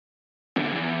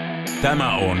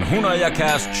Tämä on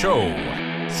HunajaCast Show.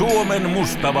 Suomen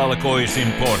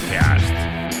mustavalkoisin podcast.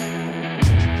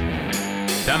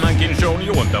 Tämänkin shown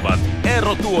juontavat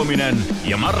Eero Tuominen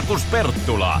ja Markus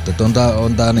Perttula.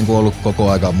 On tää niinku ollut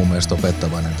koko ajan mun mielestä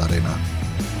opettavainen tarina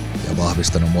ja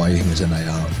vahvistanut mua ihmisenä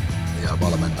ja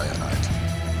valmentajana.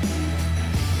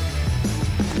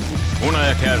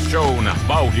 HunajaCast Shown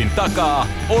vauhdin takaa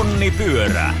Onni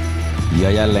Pyörä.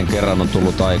 Ja jälleen kerran on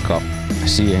tullut aika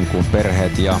siihen, kun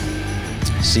perheet ja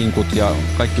sinkut ja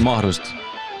kaikki mahdolliset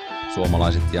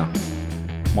suomalaiset ja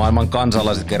maailman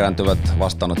kansalaiset kerääntyvät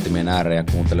vastaanottimien ääreen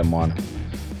ja kuuntelemaan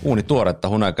uunituoretta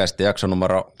HunajaCastin jakso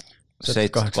numero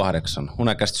 78.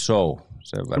 HunajaCast Show.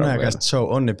 HunajaCast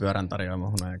Show, Onni Pyörän tarjoama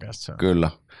HunajaCast Show.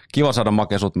 Kyllä. Kiva saada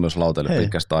Make sut myös lauteille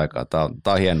pitkästä aikaa. Tää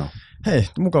on hienoa. Hei,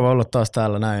 mukava olla taas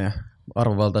täällä näin ja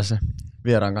arvovaltaisen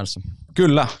vieraan kanssa.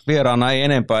 Kyllä, vieraana ei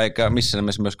enempää eikä missään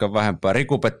nimessä myöskään vähempää.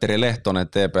 Riku-Petteri Lehtonen,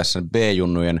 TPS:n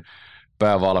B-junnujen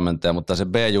päävalmentaja, mutta se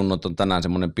B-junnut on tänään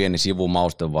semmoinen pieni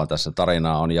sivumauste vaan tässä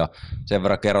tarinaa on ja sen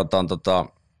verran kerrotaan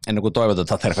ennen kuin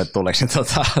toivotetaan tervetulleeksi, niin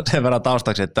sen verran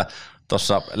taustaksi, että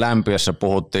tuossa lämpiössä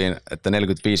puhuttiin, että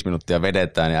 45 minuuttia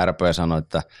vedetään ja RP sanoi,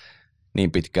 että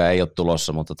niin pitkään ei ole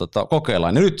tulossa, mutta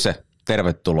kokeillaan. Ja nyt se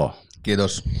tervetuloa.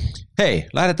 Kiitos. Hei,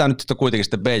 lähdetään nyt kuitenkin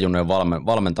sitten B-junnujen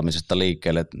valmentamisesta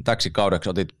liikkeelle. Täksi kaudeksi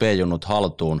otit B-junnut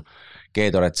haltuun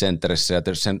Gatorade Centerissä ja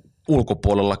tietysti sen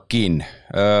ulkopuolellakin.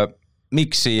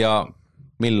 Miksi ja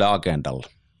millä agendalla?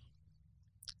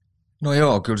 No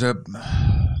joo, kyllä se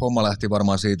homma lähti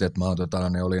varmaan siitä, että mä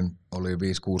olin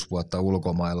 5-6 vuotta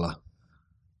ulkomailla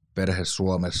perhe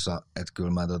Suomessa, että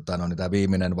kyllä mä tämä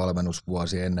viimeinen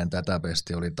valmennusvuosi ennen tätä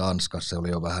pestiä oli Tanskassa, se oli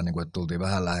jo vähän niin kuin, että tultiin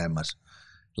vähän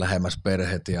lähemmäs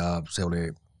perhet ja se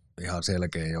oli ihan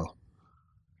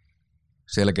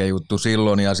selkeä juttu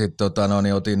silloin ja sitten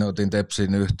otin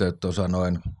Tepsin yhteyttä tuossa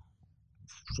noin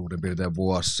suurin piirtein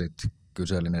vuosi sitten,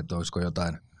 kyselin, että olisiko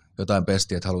jotain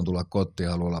pestiä, että haluan tulla kotiin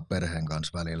ja haluan olla perheen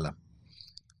kanssa välillä.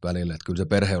 Että kyllä se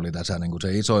perhe oli tässä niin kuin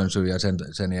se isoin syy ja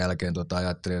sen jälkeen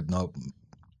ajattelin, että no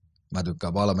mä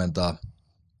tykkään valmentaa,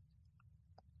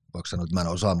 vaikka sanoa, että mä en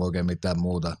osaa oikein mitään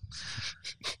muuta,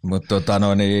 mutta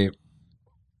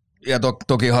ja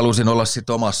toki halusin olla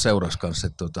sitten omassa seurassa kanssa,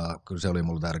 että kyllä se oli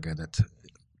mulle tärkeää, että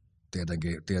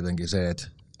tietenkin se, että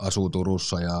asuu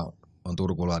Turussa ja on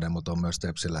turkulainen, mutta on myös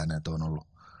tepsiläinen, että on ollut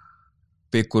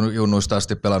pikkujunnuista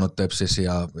asti pelannut Tepsissä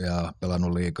ja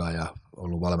pelannut liigaa ja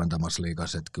ollut valmentamassa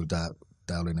liigassa, että kyllä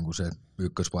tämä oli niinku se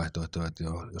ykkösvaihtoehto, että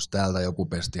jos täältä joku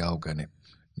pesti aukeaa, niin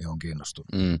on kiinnostunut.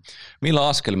 Millä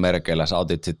askelmerkeillä sä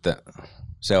otit sitten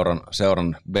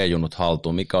seuran B-junnut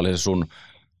haltuun? Mikä oli se sun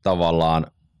tavallaan,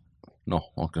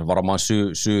 no onko se varmaan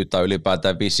syy tai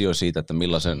ylipäätään visio siitä, että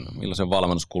millaisen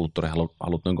valmennuskulttuurin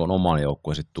haluat niin oman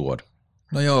joukkueen sitten tuoda?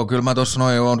 No joo, kyllä mä tuossa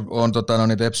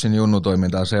olen Tepsin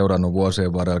junnutoimintaa seurannut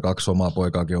vuosien varrella. 2 omaa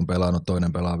poikaakin on pelannut,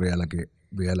 toinen pelaa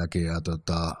vieläkin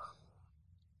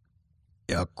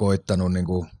ja koittanut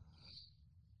niinku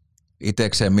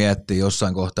itekseen miettiä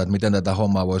jossain kohtaa, että miten tätä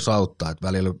hommaa voisi auttaa. Että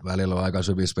välillä on aika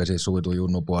syvissä vesissä suitu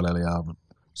junnupuolella ja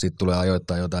sitten tulee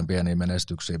ajoittaa jotain pieniä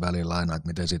menestyksiä välillä aina, että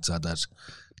miten sitten saataisiin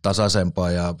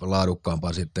tasaisempaa ja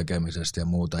laadukkaampaa siitä tekemisestä ja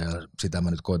muuta. Ja sitä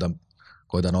mä nyt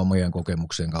koitan omien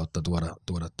kokemuksien kautta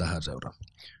tuoda tähän seuraan.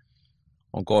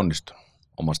 Onko onnistunut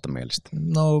omasta mielestä?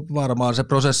 No varmaan se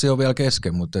prosessi on vielä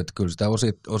kesken, mutta kyllä sitä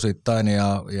osittain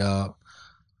ja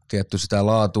tietty sitä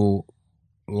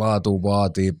laatu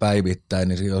vaatii päivittäin,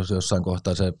 niin jos jossain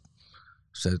kohtaa se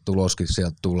tuloskin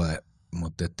sieltä tulee.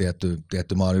 Mutta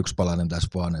tietty mä oon yksipalainen tässä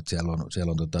vaan, että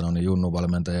siellä on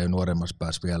junnuvalmentajia ja nuoremmassa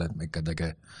päässä vielä, mikä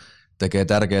tekee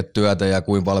tärkeää työtä ja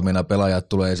kuin valmiina pelaajat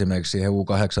tulee esimerkiksi siihen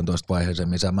U18-vaiheeseen,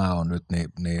 missä mä oon nyt,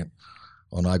 niin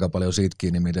on aika paljon siitä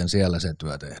kiinni, miten siellä se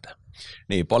työ tehdään.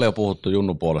 Niin, paljon puhuttu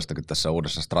junnupuolestakin tässä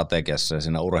uudessa strategiassa ja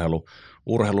siinä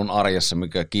urheilun arjessa,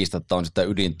 mikä kiistatta on sitä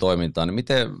ydintoimintaa, niin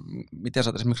miten sä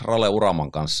oot esimerkiksi Rale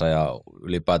Uraman kanssa ja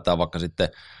ylipäätään vaikka sitten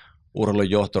urheilun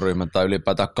johtoryhmän tai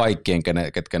ylipäätään kaikkien,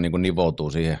 ketkä niin kuin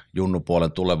nivoutuu siihen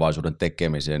junnupuolen tulevaisuuden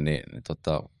tekemiseen, niin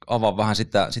avaa vähän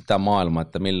sitä maailmaa,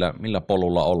 että millä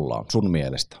polulla ollaan sun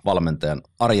mielestä, valmentajan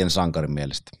arjen sankarin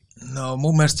mielestä? No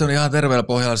mun mielestä se on ihan terveellä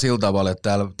pohjalla sillä tavalla,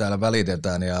 että täällä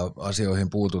välitetään ja asioihin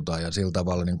puututaan ja sillä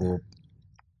tavalla niin kuin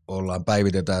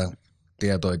päivitetään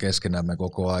tietoja keskenämme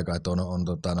koko aika, että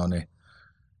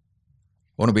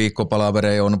on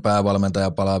viikkopalavereja, on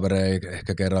päävalmentajapalavereja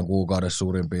ehkä kerran kuukaudessa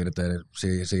suurin piirtein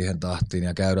siihen tahtiin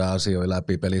ja käydään asioita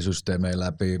läpi, pelisysteemejä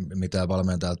läpi, mitä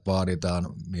valmentajat vaaditaan,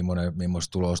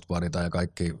 millaista tulosta vaaditaan ja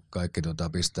kaikki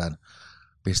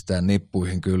pistään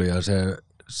nippuihin kyllä ja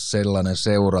sellainen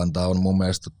seuranta on mun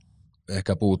mielestä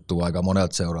ehkä puuttuu aika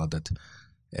monelta seuralta, että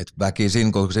et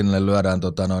väkisin, kun sinne lyödään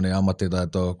niin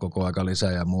ammattitaitoa koko aika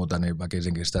lisää ja muuta, niin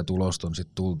väkisinkin sitä tulosta on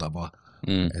sitten tultava.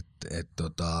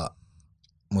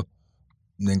 Mutta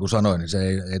niin kuin sanoin, niin se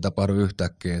ei tapahdu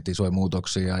yhtäkkiä, että isoja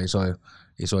muutoksia ja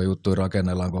isoja juttuja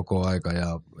rakennellaan koko aika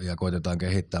ja koitetaan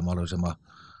kehittää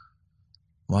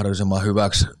mahdollisimman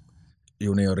hyväksi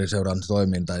junioriseuran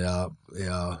toiminta ja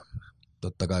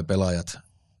totta kai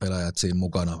pelaajat siinä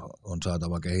mukana on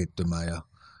saatava kehittymään. Ja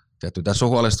tietysti tässä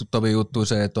on huolestuttavia juttuja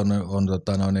se, että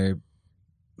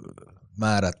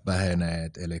määrät vähenee,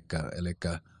 eli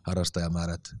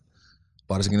harrastajamäärät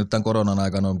varsinkin nyt tämän koronan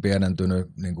aikana on pienentynyt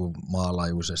niin kuin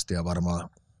maanlaajuisesti ja varmaan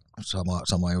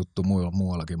sama juttu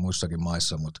muissakin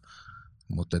maissa,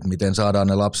 mutta miten saadaan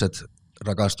ne lapset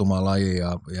rakastumaan lajiin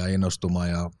ja innostumaan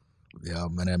ja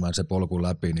menemään se polku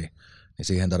läpi, niin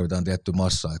siihen tarvitaan tietty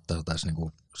massa, että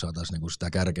saataisiin sitä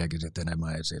kärkeäkin sitten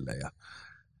enemmän esille.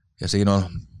 Ja siinä on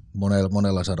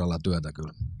monella saralla työtä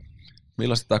kyllä.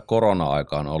 Millaista tämä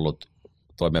korona-aika on ollut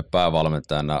toimia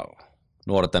päävalmentajana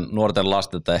nuorten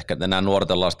lasten, tai ehkä enää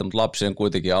nuorten lasten, mutta lapsien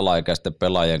kuitenkin alaikäisten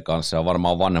pelaajien kanssa, ja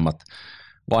varmaan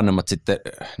vanhemmat sitten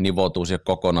nivoutuu siihen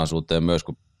kokonaisuuteen myös,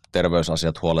 kun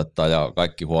terveysasiat huolettaa ja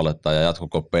kaikki huolettaa, ja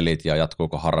jatkuuko pelit ja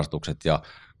jatkuuko harrastukset ja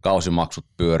kausimaksut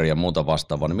pyörii ja muuta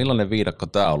vastaavaa, niin millainen viidakko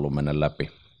tämä on ollut mennä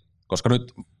läpi? Koska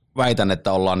nyt väitän,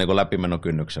 että ollaan niin kuin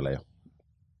läpimenokynnyksellä jo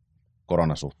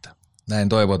koronasuhteen. Näin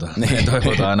toivotaan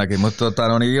ainakin, mutta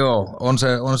joo,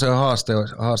 on se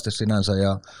haaste sinänsä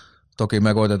ja toki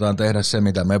me koitetaan tehdä se,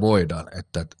 mitä me voidaan,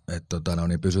 että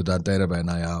pysytään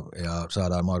terveenä ja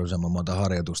saadaan mahdollisimman monta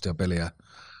harjoitusta ja peliä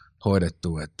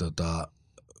hoidettua.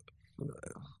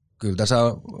 Kyllä tässä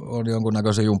on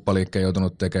jonkunnäköisen jumppaliikkeen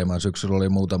joutunut tekemään. Syksyllä oli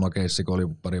muutama keissi, kun oli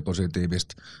pari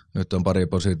positiivista. Nyt on pari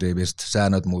positiivista.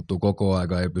 Säännöt muuttuu koko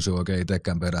aika, ei pysy oikein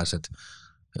itsekään perässä.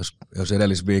 Jos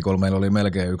edellisviikolla meillä oli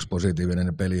melkein yksi positiivinen,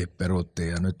 niin peli peruttiin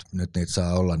ja nyt niitä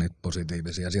saa olla niitä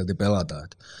positiivisia ja silti pelataan.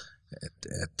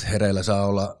 Hereillä saa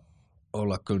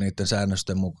olla kyllä niiden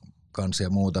säännösten kanssa ja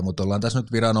muuta, mutta ollaan tässä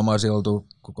nyt viranomaisia oltu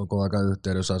koko aika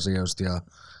yhteydessä asioista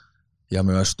ja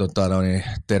myös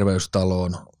terveystalo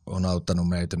on auttanut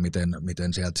meitä,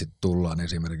 miten sieltä sitten tullaan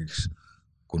esimerkiksi,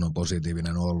 kun on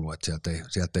positiivinen ollut, että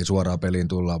sieltä ei suoraan peliin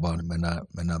tulla, vaan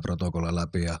mennään protokolla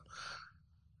läpi ja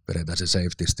vedetään se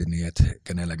safetysti niin, että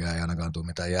kenelläkään ei ainakaan tule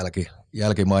mitään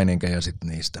jälkimaininkeja sitten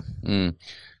niistä.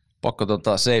 Pakko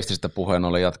safetystä puheen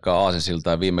oli jatkaa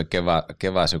Aasinsiltaa viime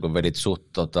keväässä, kun vedit suht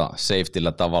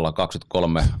safetyllä tavalla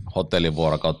 23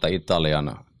 hotellivuorokautta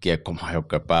Italian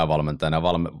kiekkomaajoukkojen päävalmentajana.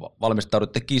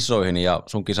 Valmistaudutte kisoihin ja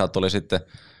sun kisat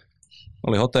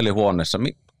oli hotellihuoneessa.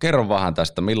 Kerro vähän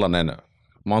tästä, millainen,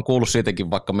 mä oon kuullut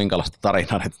siitäkin vaikka minkälaista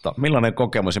tarinaa, että millainen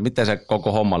kokemus ja miten se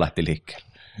koko homma lähti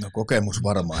liikkeelle? No kokemus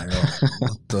varmaan, joo.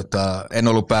 En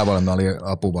ollut päävalmentaja, oli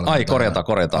apuvalmentaja.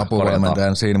 Korjataan.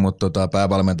 Apuvalmentajan siinä, mutta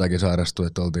päävalmentajakin sairastui,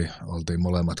 että oltiin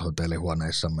molemmat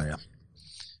hotellihuoneissamme ja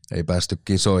ei päästy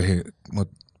kisoihin.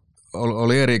 Mutta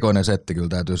oli erikoinen setti, kyllä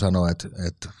täytyy sanoa,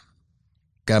 että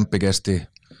kämppi kesti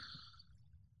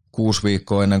 6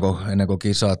 viikkoa ennen kuin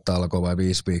kisat alkoi vai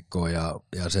 5 viikkoa ja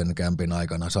sen kämpin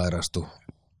aikana sairastui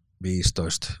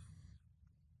 15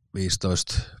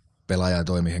 pelaaja- ja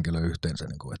toimihenkilö yhteensä.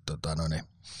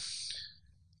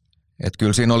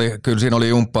 Kyllä siinä oli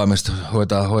jumppaamista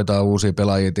hoitaa uusia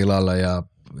pelaajia tilalle ja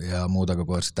muuta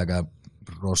koko sitäkään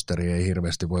rosteria ei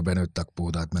hirveästi voi venyttää, kun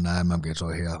puhutaan, että mennään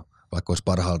MM-kisoihin ja vaikka olisi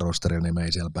parhaalla rosterilla, niin me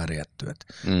ei siellä pärjätty.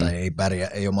 Tai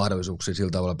ei ole mahdollisuuksia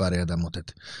sillä tavalla pärjätä, mutta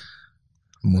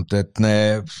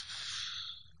ne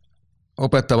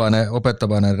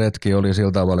opettavainen retki oli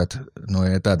sillä tavalla, että nuo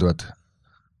etätyöt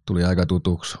tuli aika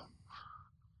tutuksi.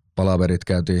 Palaverit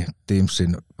käytiin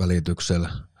Teamsin välityksellä,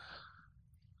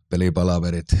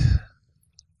 pelipalaverit,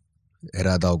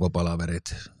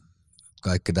 erätaukopalaverit,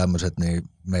 kaikki tämmöiset, niin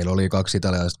meillä oli 2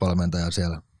 italialaista valmentajaa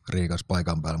siellä Riikassa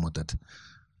paikan päällä, mutta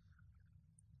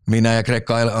minä ja Greg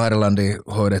Irelandi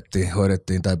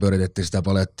hoidettiin tai pyöritettiin sitä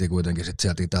palettia kuitenkin sit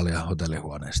sieltä Italian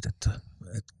hotellihuoneesta.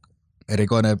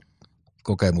 Erikoinen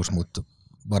kokemus, mutta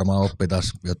varmaan oppi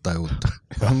taas jotain uutta.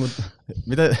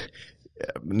 Miten,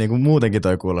 niin kuin muutenkin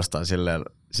toi kuulostaa silleen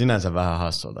sinänsä vähän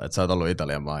hassulta, että sä oot ollut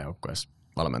Italian maajoukkueessa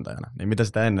valmentajana. Niin mitä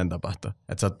sitä ennen tapahtui,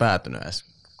 että sä oot päätynyt edes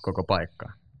koko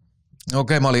paikkaan?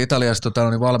 Okei, mä olin Italiassa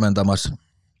valmentamassa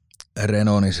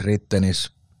Renonis,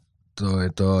 Rittenis,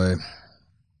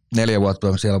 4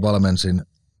 vuotta siellä valmensin,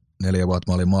 4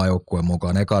 vuotta mä olin maajoukkueen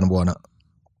mukaan. Ekan vuonna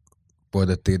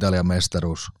voitettiin Italian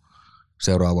mestaruus,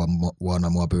 seuraavan vuonna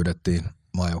mua pyydettiin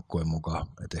maajoukkueen mukaan.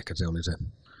 Et ehkä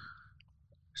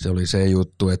se oli se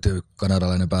juttu, että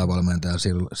kanadalainen päävalmentaja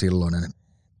silloinen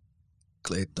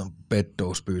Clayton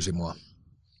Beddoes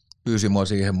pyysi mua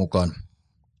siihen mukaan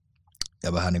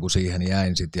ja vähän niin kuin siihen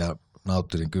jäin sit ja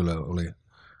nauttisin kyllä,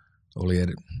 oli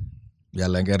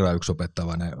jälleen kerran yksi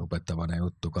opettavainen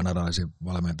juttu. Kanadalaisen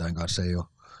valmentajan kanssa ei ole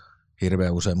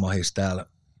hirveän usein mahis täällä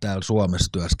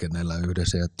Suomessa työskennellä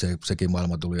yhdessä, ja sekin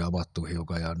maailma tuli avattu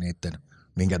hiukan ja niiden,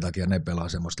 minkä takia ne pelaa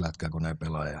semmoista lätkää, kun ne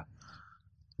pelaa ja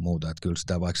muuta. Että kyllä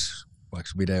sitä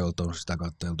vaikka videolta on sitä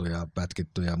katseltu ja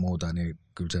pätkitty ja muuta, niin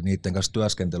kyllä se niiden kanssa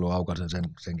työskentely aukaisee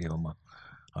senkin homma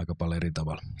aika paljon eri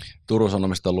tavalla. Turun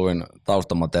Sanomista luin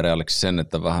taustamateriaaliksi sen,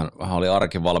 että vähän oli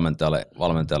arkivalmentajalle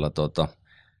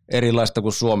erilaista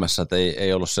kuin Suomessa, että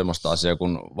ei ollut semmoista asiaa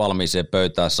kuin valmiiseen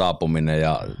pöytään saapuminen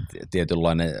ja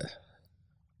tietynlainen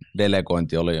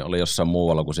delegointi oli jossain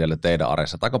muualla kuin siellä teidän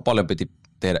arjessa. Aika paljon piti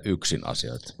tehdä yksin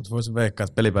asioita. Mutta voisin veikkaa,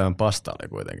 että pelipäivän pasta oli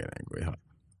kuitenkin niin kuin ihan...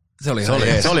 Se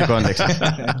oli kondiksi.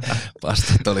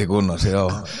 Pastat oli kunnossa,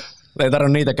 joo. Ei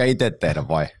tarvinnut niitäkään itse tehdä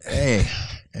vai? Ei.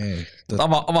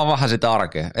 Avaa vähän sitä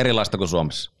arkea, erilaista kuin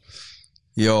Suomessa.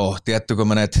 Joo, tietty kun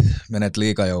menet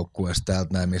liigajoukkueesta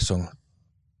täältä näin, missä on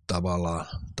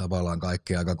tavallaan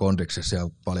kaikki aika kondiksessa ja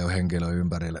paljon henkilöä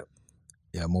ympärille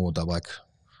ja muuta, vaikka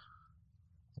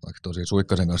tosi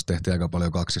Suikkasen kanssa tehtiin aika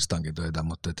paljon kaksistankin töitä,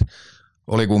 mutta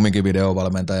oli kumminkin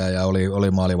videovalmentaja ja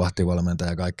oli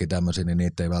maalivahtivalmentaja ja kaikki tämmöisiä, niin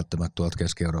niitä ei välttämättä tuolta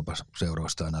Keski-Euroopan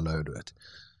seuroista aina löydy.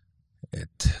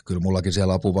 Kyllä mullakin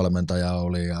siellä apuvalmentaja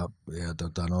oli ja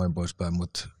noin poispäin,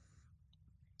 mutta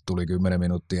tuli 10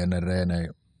 minuuttia ennen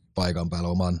reenejä paikan päällä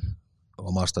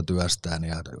omasta työstään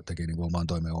ja teki niin kuin oman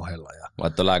toimen ohella.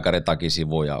 Laittoi lääkäri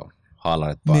takisivuun ja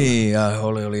haalarit päälle. Niin, ja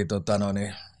oli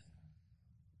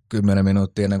 10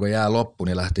 minuuttia ennen kuin jää loppui,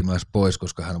 niin lähti myös pois,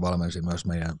 koska hän valmensi myös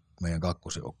meidän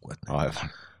kakkosjoukkuetta. Aivan.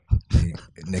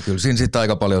 Niin kyllä siinä sitten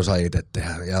aika paljon sai itse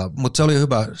tehdä. Mutta se oli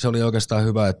hyvä, se oli oikeastaan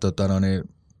hyvä, että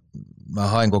mä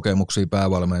hain kokemuksia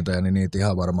päävalmentaja, niin niitä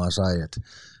ihan varmaan sai, että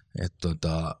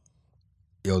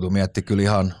joutui miettimään kyllä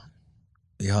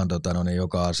ihan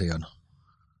joka asian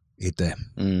itse.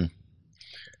 Mm.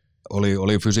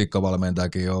 Oli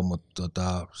fysiikkavalmentajakin jo, mutta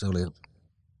se oli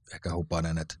ehkä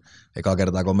hupainen, että eka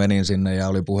kertaa kun menin sinne ja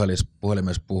oli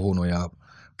puhelimessa puhunut ja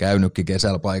käynytkin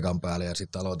kesällä paikan päälle ja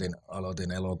sitten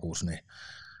aloitin elokuussa,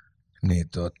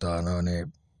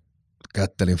 niin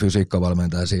kättelin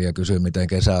fysiikkavalmentaja siihen ja kysyin, miten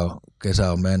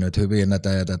kesä on mennyt. Hyvin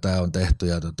tätä on tehty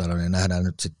ja niin nähdään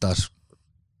nyt sitten taas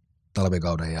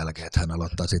talvikauden jälkeen, että hän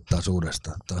aloittaa sitten taas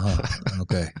uudestaan.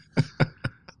 Okei.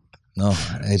 No,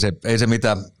 ei se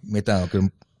mitään on. Kyllä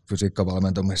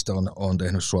fysiikkavalmentamista on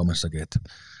tehnyt Suomessakin.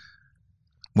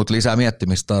 Mutta lisää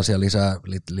miettimistä taas ja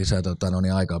lisää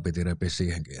aikaa piti repiä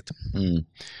siihenkin.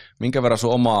 Minkä verran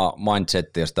sun omaa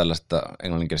mindsettiä, jos tällaista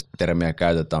englanninkielistä termiä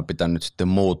käytetään, on pitänyt nyt sitten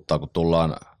muuttaa, kun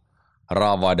tullaan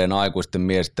raavaiden aikuisten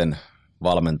miesten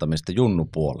valmentamista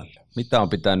junnupuolelle? Mitä on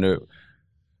pitänyt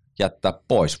jättää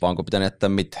pois, vai onko pitänyt jättää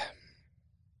mitään?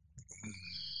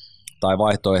 Tai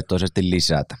vaihtoehtoisesti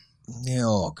lisätä?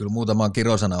 Joo, kyllä muutaman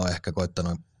kirosana on ehkä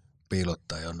koittanut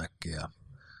piilottaa jonnekin ja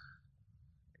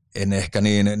en ehkä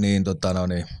niin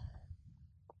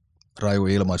raju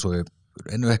ilmaisuja,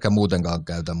 en ehkä muutenkaan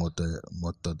käytä, mutta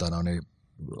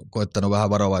koittanut vähän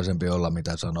varovaisempi olla,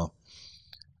 mitä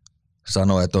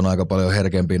sanoo, että on aika paljon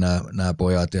herkempi nämä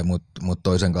pojat, mutta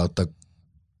toisen kautta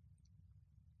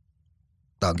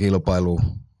tämä on kilpailu,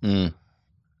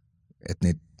 että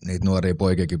niitä nuoria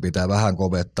poikiakin pitää vähän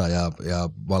kovettaa ja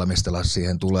valmistella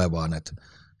siihen tulevaan, että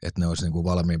ne olisi niinku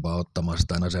valmiimpaa ottamaan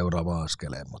sitä aina seuraavaan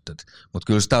askeleen. Mutta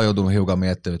kyllä sitä on joutunut hiukan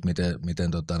miettimään, että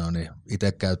miten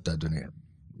itse käyttäytyy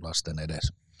lasten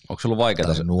edessä. Onko se ollut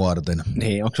vaikeaa se nuorten?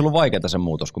 Niin, onko se ollut vaikeaa se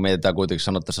muutos, kun mietitään kuitenkin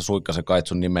sanoa tässä Suikkasen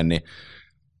Kaitsun nimen, niin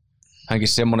hänkin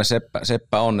semmoinen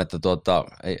seppä on, että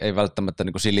ei välttämättä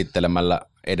niin kuin silittelemällä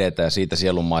edetä ja siitä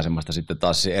sielunmaisemasta sitten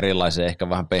taas erilaisen ehkä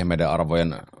vähän pehmeiden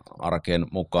arvojen arkeen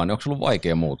mukaan, niin onko se ollut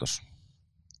vaikea muutos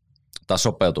tai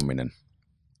sopeutuminen?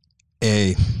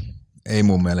 Ei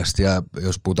mun mielestä, ja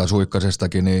jos puhutaan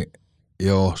Suikkasestakin, niin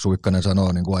joo, Suikkanen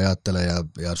sanoo niin kuin ajattelee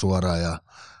ja suoraan,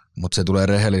 mutta se tulee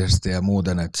rehellisesti ja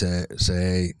muuten, että se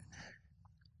ei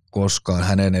koskaan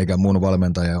hänen eikä mun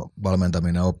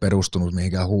valmentaminen ole perustunut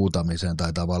mihinkään huutamiseen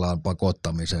tai tavallaan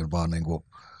pakottamiseen, vaan niin kuin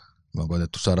me on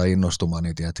koetettu saada innostumaan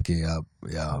niitä jätkiä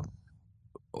ja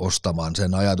ostamaan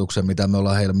sen ajatuksen, mitä me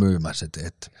ollaan heille myymässä.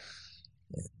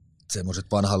 Semmoiset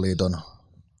vanhan liiton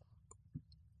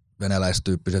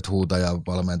venäläistyyppiset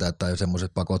huutajavalmentajat tai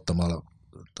semmoiset pakottamalla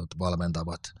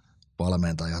valmentavat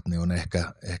valmentajat, niin on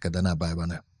ehkä tänä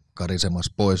päivänä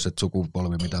karisemassa pois, että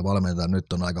sukupolvi, mitä valmentaa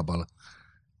nyt on aika paljon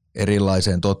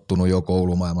erilaiseen tottunut jo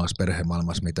koulumaailmassa,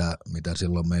 perhemaailmassa, mitä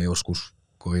silloin me joskus,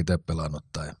 kun itse pelannut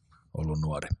tai ollut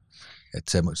nuori. Et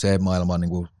se maailman niin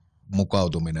kuin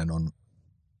mukautuminen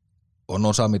on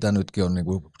osa, mitä nytkin on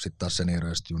niinku sit taas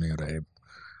senioreista junioreihin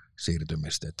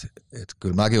siirtymistä. Et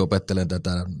kyllä mäkin opettelen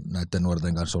tätä näiden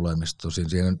nuorten kanssa olemista. Tosin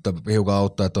siinä nyt hiukan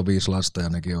auttaa, että on 5 lasta ja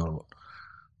nekin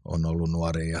on ollut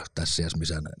nuoria ja tässä iässä,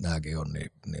 missä nämäkin on,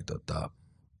 niin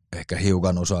ehkä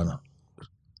hiukan osaan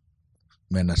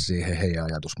mennä siihen heidän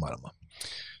ajatusmaailmaan.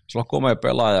 Sulla on komea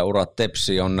pelaajaura,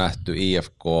 Tepsi on nähty,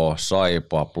 IFK,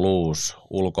 Saipa, Blues,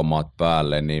 ulkomaat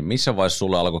päälle, niin missä vaiheessa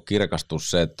sulle alkoi kirkastua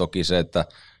se, että toki se, että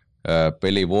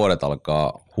pelivuodet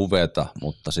alkaa huveta,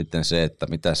 mutta sitten se, että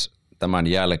mitäs tämän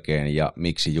jälkeen ja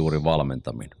miksi juuri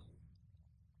valmentaminen?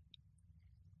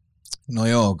 No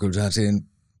joo, kyllähän siinä,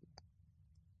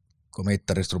 kun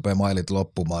mittarista rupeaa mailit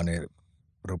loppumaan, niin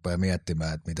rupeaa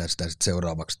miettimään, että mitä sitä sitten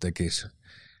seuraavaksi tekisi.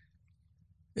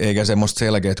 Eikä semmoista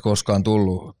selkeät koskaan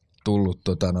tullut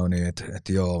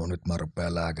että joo, nyt mä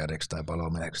rupean lääkäriksi tai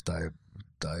palomieheksi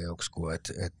tai joksikin.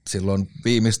 Et silloin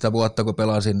viimeistä vuotta, kun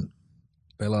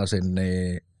pelasin,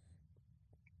 niin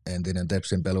entinen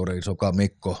Tepsin peluri Soka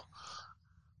Mikko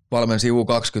valmensi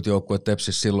U20-joukkue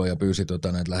Tepsissä silloin ja pyysi,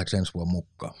 että lähdekö ensi vuonna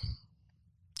mukaan.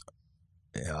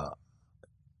 Ja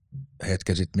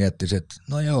hetken sitten miettisi, että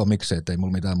no joo, miksei, että ei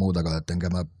mulla mitään muutakaan, että enkä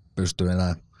mä pysty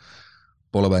enää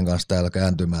polven kanssa täällä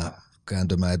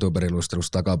kääntymään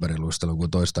etuperiluistelusta takaperiluisteluun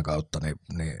kuin toista kautta,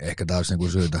 niin ehkä tämä olisi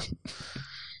niin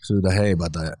syytä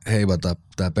heivata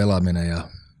tämä pelaaminen ja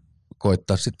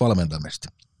koittaa sitten valmentamista.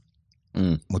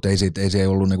 Mutta ei se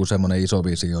ollut niinku semmoinen iso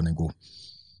visio, niinku,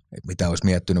 mitä olisi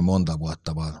miettinyt monta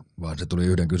vuotta, vaan se tuli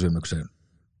yhden kysymyksen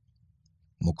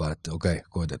mukaan, että okei,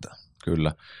 koitetaan.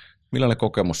 Kyllä. Millainen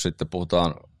kokemus sitten,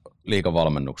 puhutaan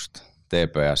liigavalmennuksesta,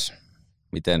 TPS?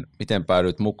 Miten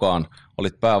päädyit mukaan?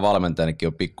 Olit päävalmentajanakin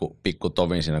jo pikku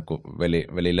tovin siinä, kun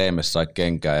veli Leimes sai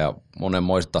kenkää ja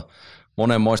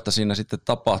monenmoista siinä sitten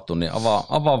tapahtui, niin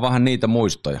avaa vähän niitä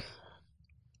muistoja.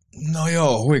 No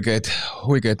joo,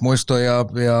 huikeita muistoja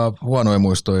ja huonoja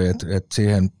muistoja, että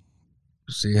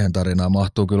siihen tarinaan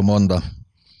mahtuu kyllä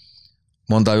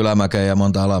monta ylämäkeä ja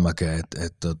monta alamäkeä,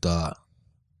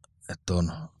 että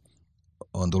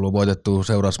on tullut voitettua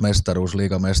seurasmestaruus,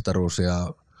 liigamestaruus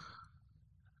ja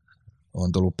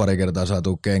on tullut pari kertaa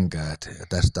saatu kenkää, että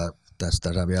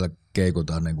tästä sä vielä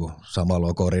keikutaan niin kuin sama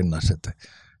logo rinnassa,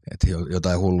 että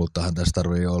jotain hulluuttahan tässä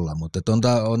tarvii olla, mutta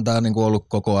on tää niin kuin ollut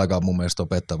koko ajan mun mielestä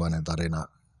opettavainen tarina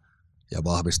ja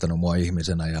vahvistanut mua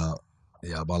ihmisenä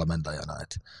ja valmentajana,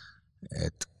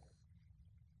 että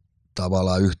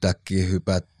tavallaan yhtäkkiä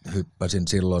hyppäsin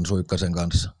silloin Suikkasen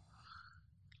kanssa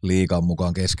liigan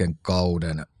mukaan kesken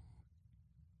kauden,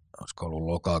 olisiko ollut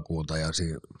lokakuuta ja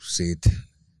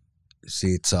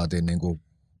siitä saatiin niin kuin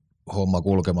homma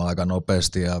kulkemaan aika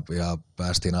nopeasti ja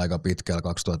päästiin aika pitkällä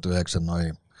 2009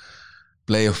 noihin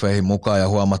playoffeihin mukaan ja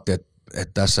huomattiin,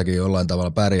 että tässäkin jollain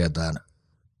tavalla pärjätään,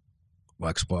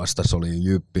 vaikka vastassa oli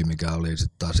Jyppi, mikä oli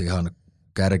sitten taas ihan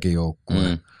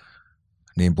kärkijoukkue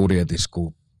niin budjetissa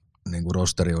kuin niin kuin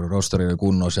rosteri oli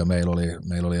kunnossa ja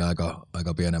meillä oli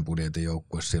aika pienen budjetin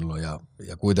joukkue silloin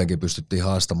ja kuitenkin pystyttiin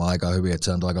haastamaan aika hyvin, että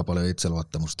se antoi aika paljon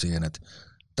itseluottamusta siihen, että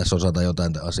tässä osataan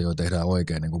jotain asioita tehdä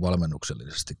oikein niin kuin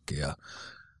valmennuksellisestikin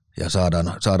ja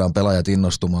saadaan pelaajat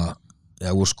innostumaan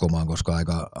ja uskomaan, koska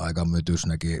aika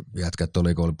mytysnekin jätkät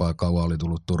oli, kun kauan oli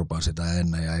tullut turpaan sitä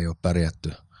ennen ja ei ole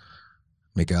pärjätty,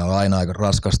 mikä on aina aika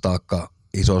raskas taakka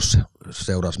isossa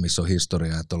seurassa, missä on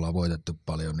historiaa, että ollaan voitettu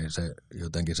paljon, niin se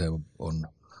jotenkin se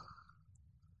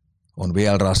on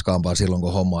vielä raskaampaa silloin,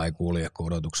 kun homma ei kulje, kun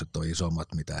odotukset on isommat,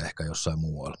 mitä ehkä jossain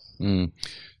muualla.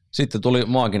 Sitten tuli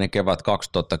maaginen kevät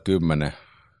 2010,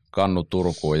 Kannu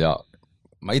Turkuun ja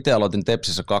mä itse aloitin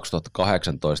Tepsissä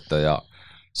 2018 ja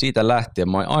siitä lähtien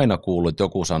mä oon aina kuullut, että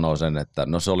joku sanoo sen, että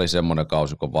no se oli semmoinen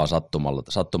kausi, kun vaan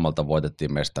sattumalta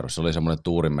voitettiin mestaruus. Se oli semmoinen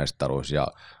tuurimestaruus ja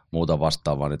muuta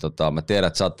vastaavaa. Niin mä tiedän,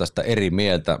 että sä oot tästä eri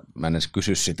mieltä. Mä en edes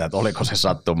kysy sitä, että oliko se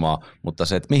sattumaa, mutta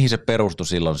se, että mihin se perustui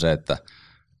silloin se, että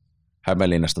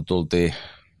Hämeenlinnasta tultiin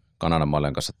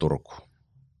Kanadanmaalien kanssa Turkuun.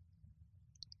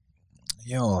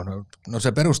 Joo, no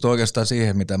se perustuu oikeastaan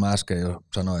siihen, mitä mä äsken jo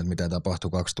sanoin, että mitä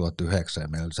tapahtui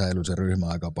 2009. Meillä säilyi se ryhmä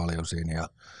aika paljon siinä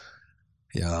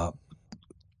ja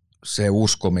se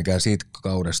usko, mikä siitä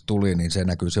kaudesta tuli, niin se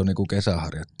näkyy se on niin kuin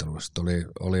kesäharjoittelusta.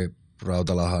 Oli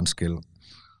Rautala Hanskilla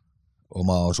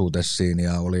oma osuutes siinä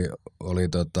ja oli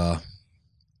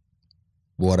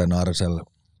Vuoren Arsel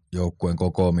joukkueen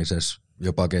kokoamisessa.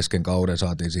 Jopa kesken kauden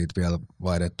saatiin siitä vielä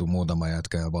vaihdettu muutama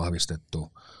jätkä ja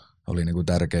vahvistettu. Oli niin kuin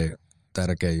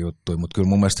tärkeä juttu, mutta kyllä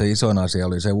mun mielestä se isoin asia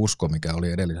oli se usko, mikä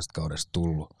oli edellisestä kaudesta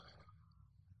tullut.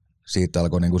 Siitä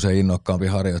alkoi niin kuin se innokkaampi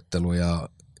harjoittelu ja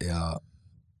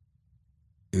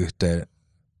yhteen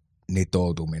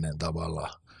nitoutuminen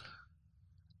tavallaan.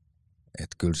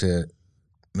 Että kyllä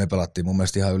me pelattiin mun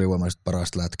mielestä ihan ylivoimaisesti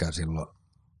parasta lätkää silloin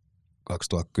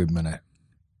 2010.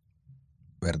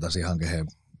 Vertasi ihan kehen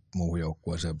muuhun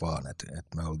joukkueeseen vaan, että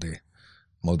me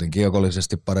oltiin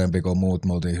kiekollisesti parempi kuin muut,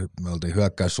 me oltiin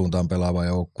hyökkäyssuuntaan pelaava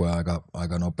joukkue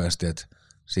aika nopeasti, että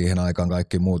siihen aikaan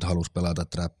kaikki muut halusi pelata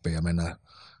trappia ja mennä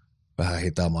vähän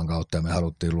hitaamman kautta ja me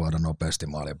haluttiin luoda nopeasti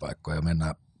maalipaikkoja ja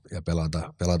mennä ja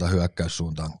pelata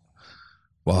hyökkäyssuuntaan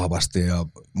vahvasti,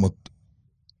 mutta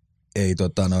ei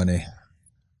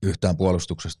yhtään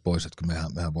puolustuksesta pois, että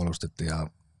mehän puolustettiin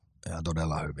ihan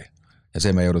todella hyvin. Ja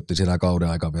se me jouduttiin siinä kauden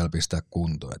aikaan vielä pistää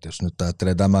kuntoon. Et jos nyt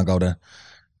ajattelee tämän kauden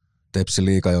Tepsin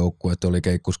liigajoukkue, että oli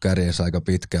keikkus kärjessä aika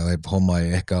pitkään, homma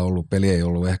ei ehkä ollut, peli ei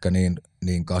ollut ehkä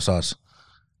niin kasas.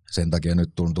 Sen takia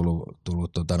nyt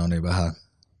tullut vähän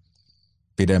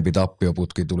pidempi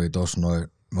tappioputki tuli tuossa noin.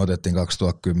 Me otettiin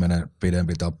 2010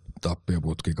 pidempi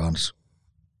tappioputki kanssa.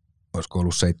 Olisiko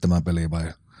ollut 7 peliä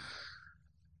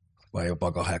vai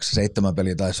jopa 8. 7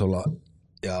 peliä taisi olla.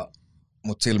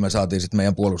 Mutta sillä me saatiin sitten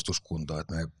meidän puolustuskuntoon,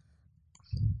 että me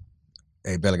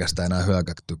ei pelkästään enää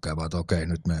hyökättykään, vaan että okei,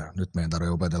 nyt meidän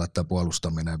tarvitsee opetella tämä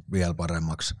puolustaminen vielä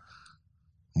paremmaksi.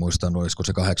 Muistan, olisiko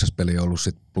se 8. peli ollut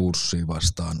sitten Plussia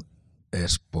vastaan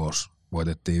Espoossa.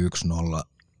 Voitettiin 1-0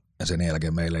 ja sen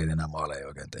jälkeen meillä ei enää maaleja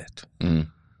oikein tehty.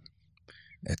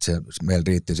 Meillä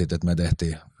riitti sitten, että me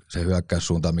tehtiin se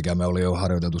hyökkäyssuunta, mikä me oli jo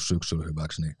harjoiteltu syksyllä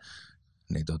hyväksi, niin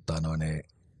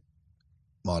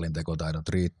maalintekotaidot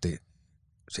riitti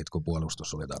sitten, kun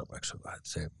puolustus oli tarpeeksi hyvä. Et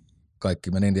se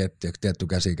kaikki meni tietty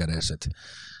käsi kädessä,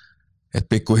 että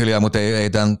pikkuhiljaa, mutta ei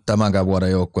tämänkään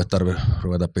vuoden joukkue tarvitse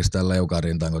ruveta pistää leukaan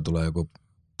rintaan, kun tulee joku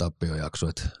tappiojakso.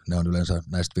 Et ne on yleensä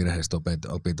näistä virheistä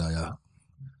opitaan ja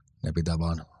ne pitää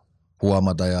vaan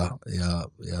huomata ja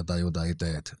tajuta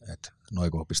itse, että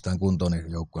noin kun pistetään kuntoon,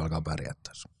 niin joukkue alkaa pärjää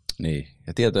tässä. Niin,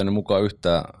 ja tietojen mukaan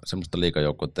yhtään semmoista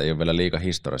liigajoukkuetta ei ole vielä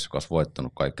liigahistoriassa, joka olisi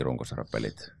voittanut kaikki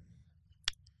runkosarjapelit.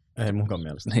 Ei munkaan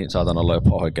mielestä. Niin, saatan olla jopa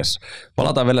oikeassa.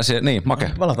 Palataan vielä siihen, niin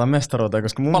Make. Palataan mestaruuteen,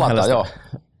 koska mun mielestä joo.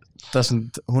 Tässä on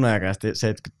nyt hunajakästi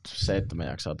 77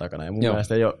 jaksoa takana, ja mun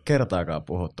mielestä ei ole kertaakaan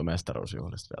puhuttu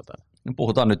mestaruusjuhlista vielä täällä. No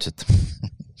puhutaan nyt sitten.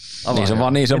 Niin se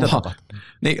vaan,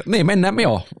 Niin, mennään,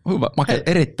 joo. Hyvä, Make,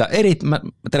 erittäin, mä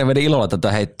tervehdin ilolla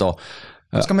tätä heittoa.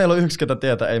 Koska meillä on yksi, ketä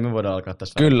tietää, ei me voida alkaa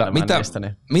tässä. Kyllä,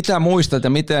 mitä muistat ja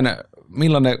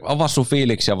millainen avasi sun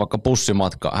fiiliksiä vaikka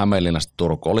bussimatka Hämeenlinnasta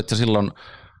Turkuun? Olitko silloin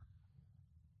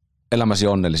elämäsi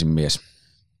onnellisin mies?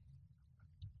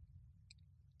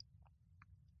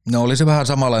 No oli se vähän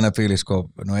samanlainen fiilis,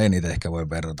 no ei niitä ehkä voi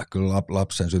verrata. Kyllä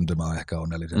lapsen syntymä on ehkä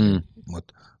onnellisempi,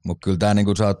 mutta kyllä tämä niin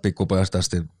kuin sä oot pikkupojasta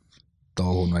asti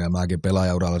touhunut ja mäkin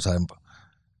pelaajauralla sain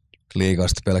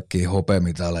liigasta pelkkiä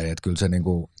hopeamitaleja, että kyllä se niin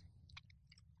kuin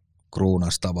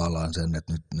kruunas tavallaan sen,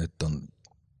 että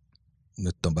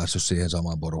nyt on päässyt siihen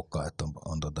samaan porukkaan, että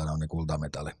on niin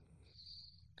kultamitali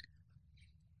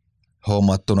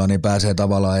hommattuna, niin pääsee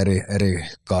tavallaan eri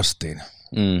kastiin.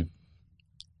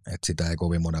 Että sitä ei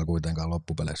kovin monella kuitenkaan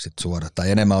loppupeleissä sit suoda.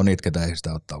 Tai enemmän on niitä, ketä ei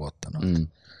sitä ole tavoittanut.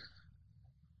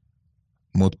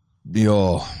 Mut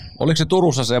joo. Oliko se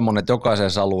Turussa semmoinen, että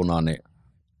jokaiseen salunaan niin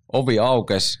ovi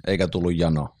aukesi eikä tullut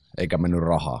jano, eikä mennyt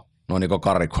rahaa? No niin kuin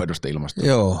karikoidusta ilmasta.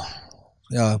 Joo.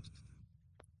 Ja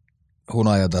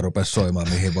hunajata rupesi soimaan,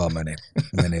 mihin vaan meni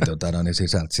niin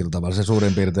sisältä. Sillä tavalla se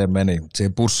suurin piirtein meni.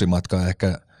 Siihen bussimatkaan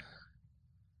ehkä,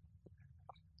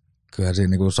 kyllähän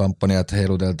siinä niin samppaniat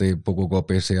heiluteltiin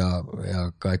pukukopissa ja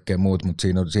kaikkea muut, mutta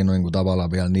siinä on niin kuin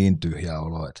tavallaan vielä niin tyhjä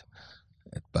olo, että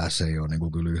päässä ei ole niin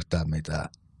kuin kyllä yhtään mitään.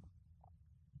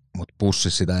 Mutta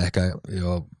bussissa sitä ehkä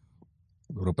jo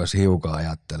rupesi hiukan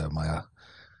ajattelemaan ja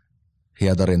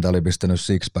Hietarinta oli pistänyt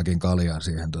sixpackin kaljaa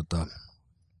siihen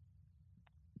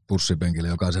bussipenkille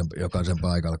jokaisen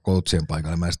paikalle, coachien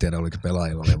paikalle. Mä en tiedä, oliko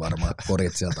pelaajilla, oli varmaan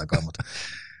korit siellä takaa, mutta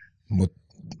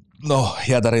no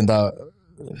Hietarinta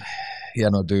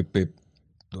hieno tyyppi,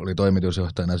 oli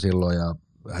toimitusjohtajana silloin ja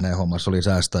hänen hommassa oli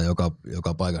säästää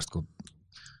joka paikasta, kun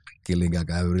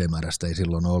Killinkääkään ylimääräistä ei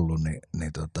silloin ollut, niin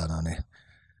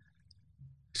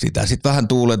sitä sitten vähän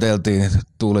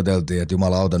tuuleteltiin, että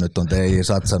jumalauta nyt on TI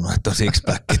satsannut, että on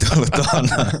sixpacki tullut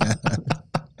tuonne.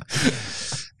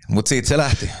 Mutta siitä se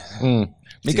lähti.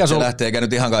 Mikä se lähti, eikä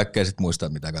nyt ihan kaikkea sit muista,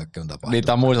 mitä kaikkea on tapahtunut.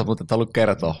 Niitä on muistat, mutta et halua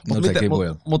kertoa.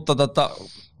 Mutta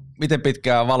miten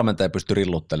pitkään valmentaja pystyy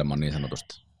rilluttelemaan niin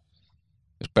sanotusti?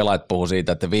 Jos pelaajat puhuu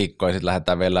siitä, että viikko ja sitten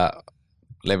lähdetään vielä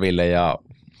leville ja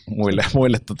muille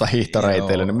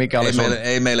hiihtoreiteille, niin mikä oli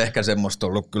ei meillä ehkä semmoista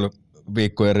ollut kyllä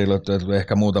viikkojen rilloittu, että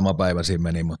ehkä muutama päivä siinä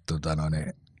meni, mutta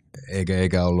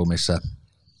eikä ollut missään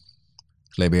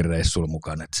levireissulla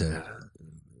mukaan, että se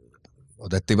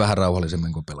otettiin vähän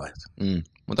rauhallisemmin kuin pelaajat.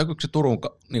 Mutta kyllä se Turun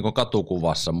niin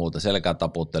katukuvassa muuta selkää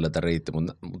taputtelijoita riitti,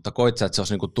 mutta koit sä, että se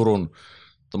olisi niin Turun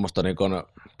tuommoista niin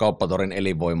kauppatorin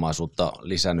elinvoimaisuutta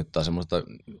lisännyt tai semmoista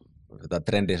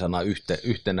trendisanaa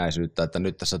yhtenäisyyttä, että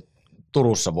nyt tässä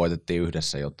Turussa voitettiin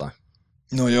yhdessä jotain.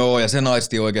 No joo, ja se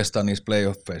naisti oikeastaan niissä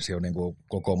playoffeissa jo niin kuin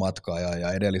koko matkaa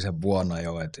ja edellisen vuonna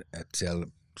jo, että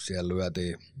siellä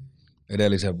lyötiin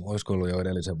olisiko ollut jo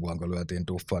edellisen vuonna, kun lyötiin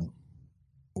Tuffan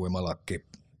uimalakki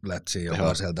lätsiin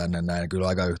joka sieltä tänne näin. Kyllä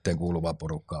aika yhteen kuuluva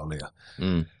porukka oli ja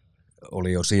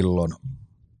oli jo silloin.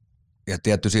 Ja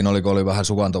tietty siinä oli vähän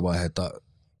suvantovaiheita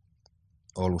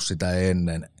ollut sitä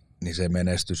ennen, niin se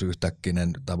menestys,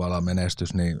 yhtäkkinen tavallaan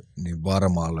menestys, niin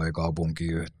varmaan löi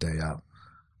kaupunkiin yhteen ja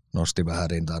nosti vähän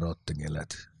rintaa Rottingille.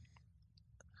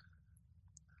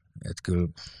 Et kyllä,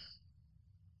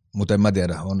 mutta en mä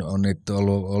tiedä, on niitä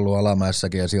ollut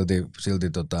alamäessäkin ja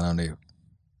silti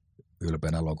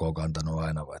ylpeänä logoa kantanut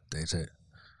aina, ettei se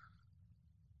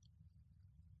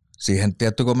siihen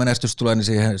tietty kun menestys tulee, niin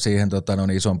siihen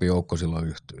isompi joukko silloin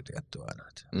yhtyy tietty aina.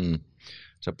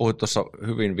 Sä puhuit tuossa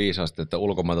hyvin viisaasti, että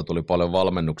ulkomailta tuli paljon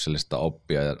valmennuksellista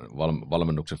oppia ja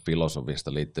valmennuksen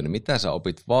filosofiasta liittyen. Niin mitä sä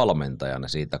opit valmentajana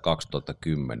siitä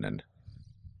 2010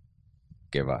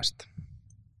 keväästä,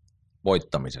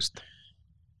 voittamisesta?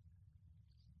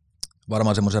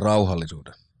 Varmaan semmoisen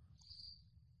rauhallisuuden.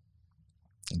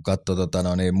 Katso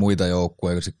muita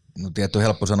joukkueita, no tietty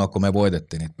helppo sanoa, kun me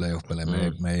voitettiin niitä playoff-pelejä,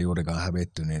 me ei juurikaan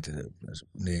hävitty niitä,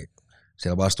 niin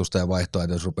siellä vastustajan vaihtoa,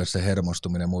 että jos rupesi se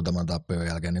hermostuminen muutaman tappion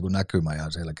jälkeen niin kuin näkymään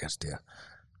ihan selkeästi ja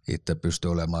itse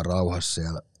pystyi olemaan rauhassa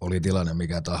siellä, oli tilanne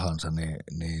mikä tahansa,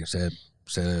 niin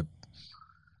se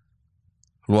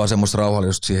luo semmoista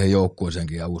rauhallisuutta siihen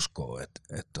joukkueeseenkin ja uskoo, että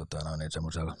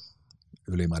semmoisella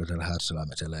ylimääräisellä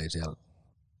hässälämisellä ei siellä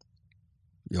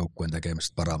joukkueen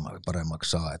tekemistä paremmaksi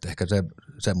saa, että ehkä se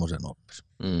semmoisen oppisi.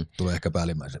 Tulee ehkä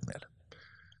päällimmäisen mieleen.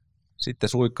 Sitten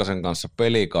Suikkasen kanssa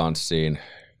pelikanssiin.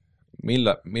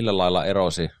 Millä lailla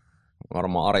erosi,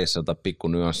 varmaan arjessa jotain pikku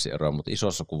nyanssieroa, mutta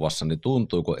isossa kuvassa, niin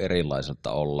tuntuiko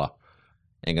erilaiselta olla,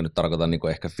 enkä nyt tarkoita niin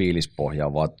ehkä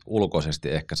fiilispohjaa, vaan ulkoisesti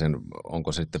ehkä sen,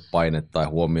 onko sitten paine tai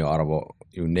huomioarvo,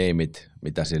 you name it,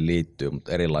 mitä siihen liittyy,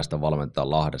 mutta erilaista valmentaa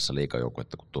Lahdessa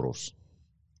liigajoukkuetta kuin Turussa.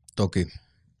 Toki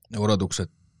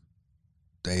odotukset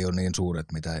ei ole niin suuret,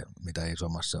 mitä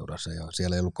isommassa seurassa, ja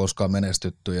siellä ei ollut koskaan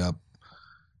menestytty, ja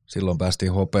silloin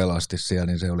päästiin Hopeelasti siellä,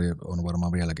 niin se on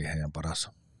varmaan vieläkin heidän paras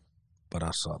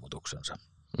saavutuksensa.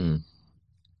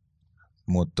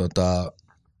 Mutta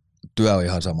työ on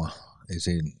ihan sama. Ei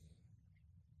siinä,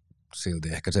 silti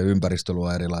ehkä se ympäristö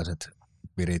luo erilaiset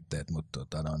viritteet, mutta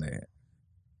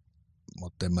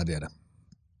en mä tiedä.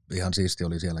 Ihan siisti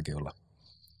oli sielläkin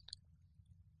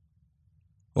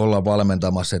olla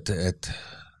valmentamassa, että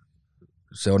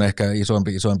se on ehkä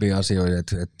isoimpia asioita,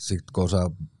 että sit kun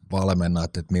osaa valmennaa,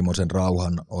 että millaisen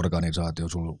rauhan organisaatio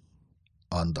sulla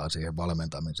antaa siihen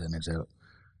valmentamiseen, niin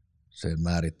se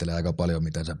määrittelee aika paljon,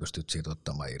 mitä sä pystyt siitä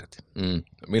ottamaan irti.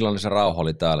 Millainen se rauha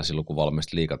oli täällä silloin, kun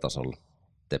valmistit liigatasolla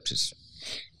Tepsissä?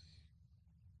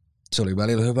 Se oli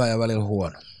välillä hyvä ja välillä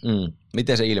huono.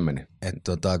 Miten se ilmeni?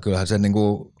 Kyllähän se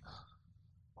niinku,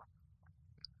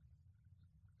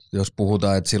 jos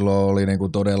puhutaan, että silloin oli niinku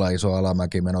todella iso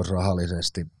alamäki menossa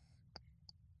rahallisesti,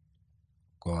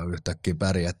 kun yhtäkkiä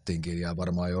pärjättiinkin ja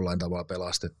varmaan jollain tavalla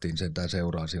pelastettiin sen tai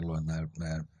seuraa silloin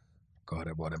näin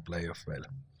 2 vuoden playoffeilla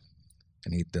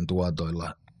ja niiden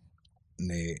tuotoilla,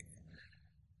 niin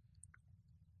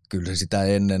kyllä se sitä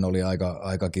ennen oli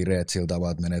aika kireet sillä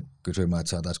tavalla, että menet kysymään, että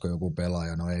saataisiko joku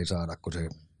pelaaja, no ei saada, kun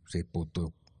siitä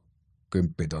puuttuu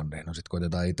 10 000. No sitten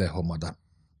koitetaan itse hommata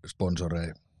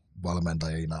sponsoreja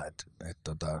valmentajina,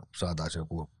 että saataisiin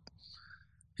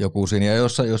joku siinä, ja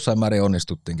jossain määrin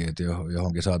onnistuttiinkin, että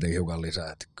johonkin saatiin hiukan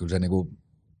lisää. Että kyllä se niinku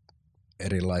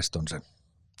erilaista on se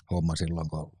homma silloin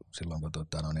kun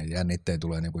jännitteitä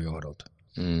tulee niinku johdolta.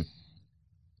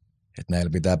 Että näillä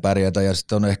pitää pärjätä, ja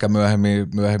sitten on ehkä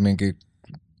myöhemminkin,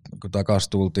 kun takaisin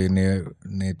tultiin,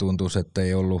 niin tuntuisi, että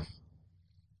ei ollut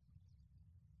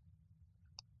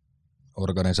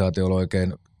organisaatiolla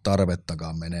oikein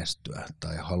tarvettakaan menestyä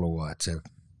tai halua, että se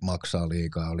maksaa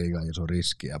liikaa, on liian iso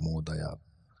riski ja muuta, ja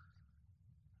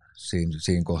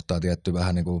siinä kohtaa tietty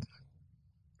vähän niin kuin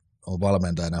on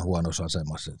valmentajana huonossa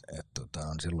asemassa, että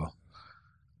on silloin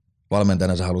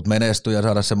valmentajana sä haluat menestyä ja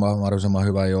saada se mahdollisimman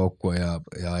hyvä joukkue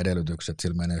ja edellytykset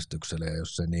sillä menestykselle, ja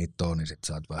jos se niitä on, niin sit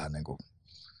sä oot vähän niin kuin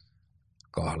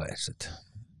kahleissa.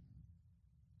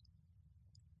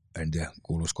 En tiedä,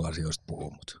 kuuluisiko asioista puhua,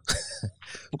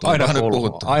 mutta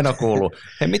aina kuuluu.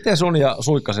 Hei, miten sun ja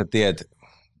Suikkasen tiet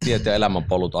ja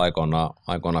elämänpolut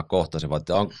aikoinaan kohtasivat?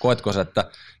 Koetko sä,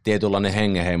 että tietynlainen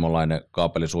hengenheimolainen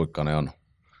Kaapeli Suikkanen on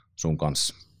sun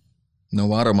kanssa? No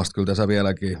varmasti kyllä tässä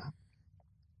vieläkin,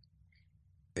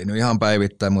 ei nyt ihan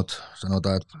päivittäin, mutta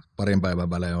sanotaan, että parin päivän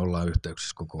välein ollaan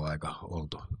yhteyksissä koko aika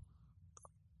oltu.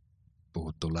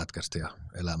 Puhuttu lätkästä ja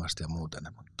elämästä ja muuten.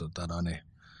 Mutta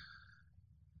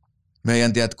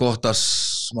meidän tiet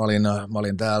kohtas, mä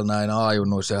olin täällä näin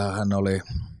A-junnuissa ja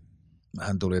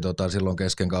hän tuli silloin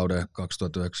kesken kauden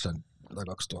 2009 tai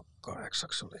 2008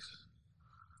 oli.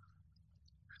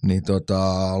 Niin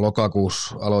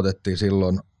lokakuussa aloitettiin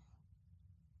silloin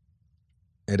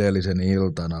edellisen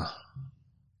iltana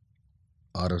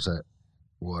Arse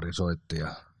Vuori soitti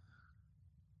ja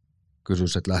kysyi,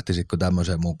 että lähtisitkö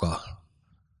tämmöiseen mukaan.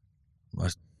 Mä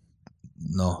sit,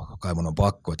 no kai mun on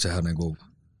pakko, että sehän on niinku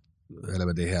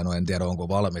helvetin hieno, en tiedä onko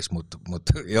valmis, mutta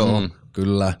joo,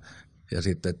 kyllä. Ja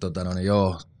sitten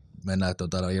joo, mennään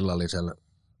illallisella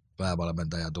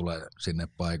päävalmentaja tulee sinne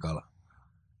paikalla.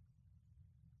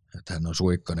 Että hän on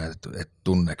Suikkanen, että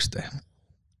tunneeko te?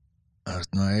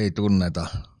 No ei tunneta.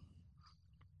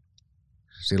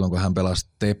 Silloin kun hän pelasi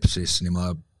Tepsis, niin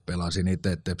mä pelasin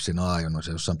itse Tepsin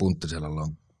A-junnoissa, jossain Punttiselällä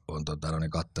on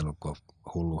kattellut, kun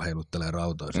hullu heiluttelee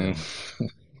rautoisia.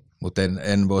 Mutta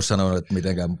en voi sanoa, että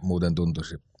mitenkään muuten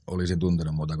tuntuisi. Olisin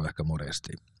tuntenut muuta kuin ehkä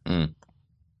morjestiin.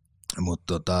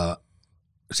 Mutta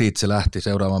siitä se lähti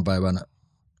seuraavan päivän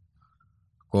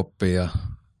koppiin ja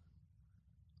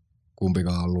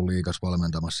kumpikaan on ollut liikas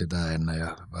valmentamassa sitä ennen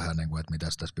ja vähän niin kuin, että mitä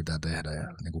tässä pitää tehdä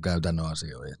ja niin kuin käytännön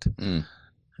asioita,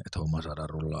 että homma saadaan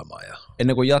rullaamaan. Ja...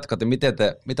 Ennen kuin jatkatte,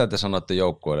 mitä te sanoitte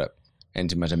joukkueelle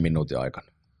ensimmäisen minuutin aikana,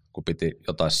 kun piti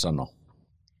jotain sanoa?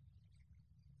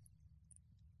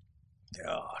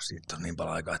 Joo, siitä on niin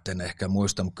paljon aikaa, että en ehkä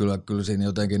muista, mutta kyllä siinä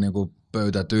jotenkin niin kuin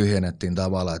pöytä tyhjennettiin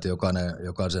tavallaan, että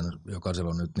jokaisella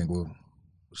on nyt niin kuin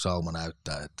sauma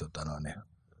näyttää, että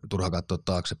turha katsoa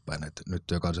taaksepäin, että nyt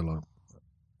jokaisella on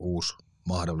uusi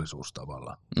mahdollisuus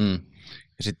tavallaan.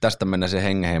 Ja sitten tästä mennään se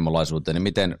hengenheimolaisuuteen,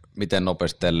 niin miten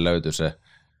nopeasti teille löytyi se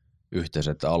yhteys,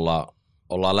 että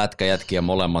ollaan lätkäjätkiä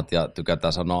molemmat ja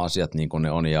tykätään sanoa asiat niin kuin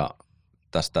ne on ja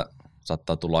tästä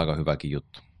saattaa tulla aika hyväkin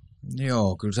juttu.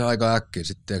 Joo, kyllä se aika äkkiä.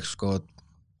 Sitten kun olet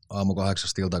aamu 8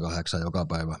 ilta 8 joka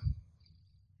päivä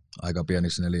aika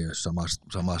pienissä neliöissä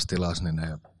samassa tilassa, niin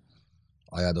ne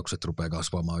ajatukset rupeaa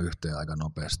kasvamaan yhteen aika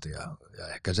nopeasti. Ja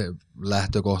ehkä se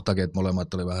lähtökohtakin, että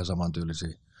molemmat oli vähän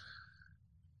samantyylisiä,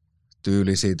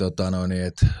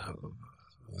 että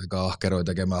aika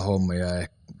ahkeroita tekemään hommia. En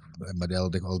mä tiedä,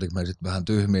 oltiinko me sitten vähän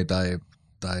tyhmiä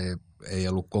tai ei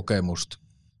ollut kokemusta,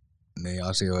 niin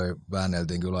asioita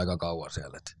väänneltiin kyllä aika kauan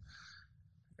siellä.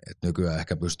 Et nykyään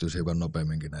ehkä pystyisi hiukan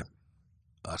nopeamminkin ne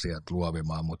asiat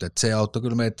luovimaan, mutta se auttoi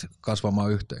kyllä meitä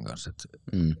kasvamaan yhteen kanssa.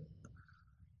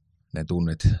 Ne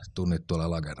tunnit tuolla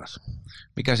lakerassa.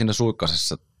 Mikä siinä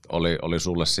Suikkasessa oli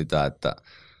sulle sitä, että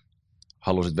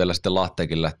halusit vielä sitten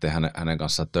Lahteenkin lähteä hänen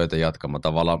kanssaan töitä jatkamaan?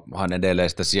 Tavallaan hän edelleen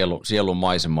sitä sielun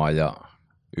maisemaa ja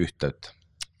yhteyttä.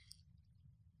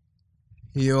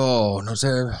 Joo, no se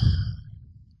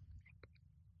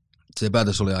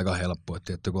päätös oli aika helppo,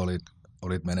 että kun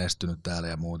olit menestynyt täällä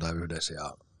ja muuta yhdessä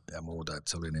ja muuta,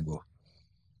 että se oli niinku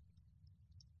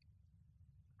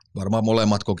varmaan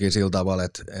molemmat koki sillä tavalla,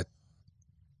 että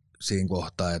siinä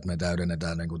kohtaa, että me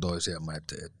täydennetään niinku toisiamme,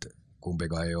 että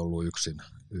kumpikaan ei ollut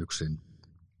yksin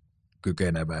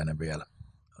kykeneväinen vielä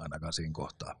ainakaan siinä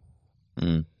kohtaa.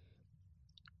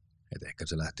 Et ehkä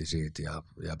se lähti siitä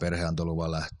ja perhe antoi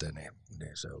luvan lähteä, niin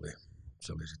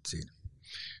se oli sitten siinä.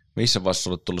 Missä vaiheessa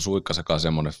sulle tuli Suikkasakaan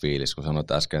semmoinen fiilis, kun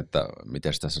sanoit äsken, että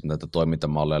miten tässä näitä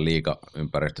toimintamalleja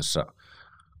liigaympäristössä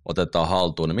otetaan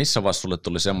haltuun, niin missä vaiheessa sulle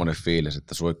tuli semmoinen fiilis,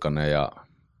 että Suikkanen ja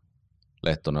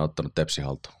Lehtonen on ottanut Tepsi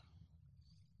haltuun?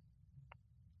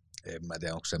 En mä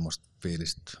tiedä, onko semmoista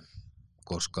fiilistä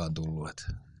koskaan tullut. Että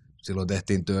silloin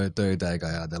tehtiin töitä eikä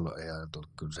ajateltu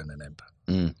kyllä sen enempää.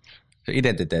 Se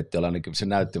identiteetti oli ainakin, se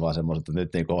näytti vaan semmoiselta, että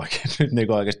nyt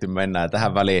niin oikeasti mennään. Ja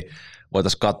tähän väliin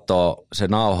voitaisiin katsoa se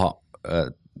nauha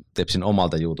Tepsin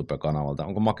omalta YouTube-kanavalta.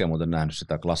 Onko Make muuten nähnyt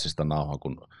sitä klassista nauhaa,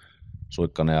 kun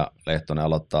Suikkanen ja Lehtonen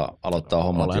aloittaa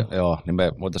hommat? Joo, niin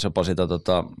me voitaisiin jopa sitä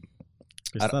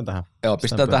pistetään tähän. Joo,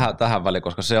 pistetään tähän väliin,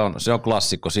 koska se on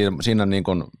klassikko.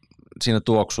 Siinä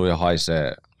tuoksuu ja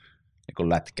haisee niin kuin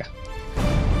lätkä.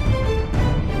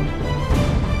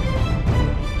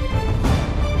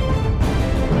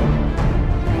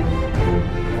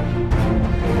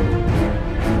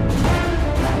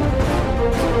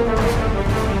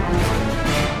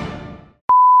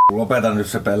 Lopetan nyt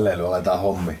se pelleily, aletaan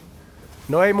hommi.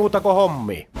 No ei muuta kuin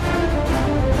hommi.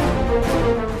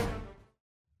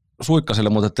 Suikkaselle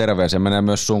muuten terveisiä, menee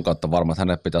myös sun kautta varmaan, että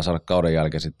hänet pitää saada kauden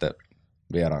jälkeen sitten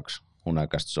vieraaksi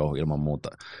Hunajakästä show ilman muuta.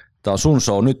 Tämä on sun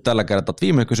show nyt tällä kertaa.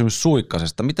 Viimeinen kysymys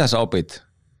Suikkasesta. Mitä sä opit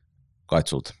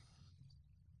Kaitsulta?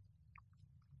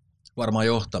 Varmaan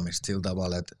johtamista sillä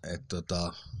tavalla, että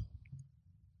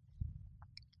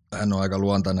hän on aika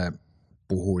luontainen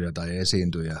puhuja tai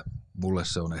esiintyjä. Mulle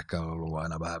se on ehkä ollut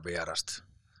aina vähän vierasta,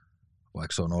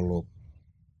 vaikka se on ollut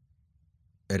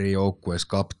eri joukkueissa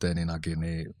kapteeninakin,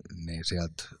 niin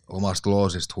sieltä omasta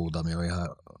loosista huutaminen on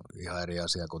ihan eri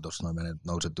asia, kun tuossa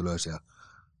nouset ylös ja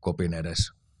kopin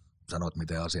edes sanot,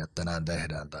 miten asiat tänään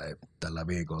tehdään tai tällä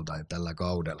viikolla tai tällä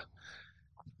kaudella.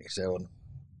 Niin se on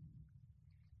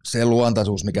se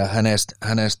luontaisuus, mikä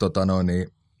hänestä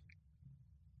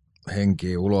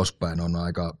henkii ulospäin, on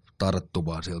aika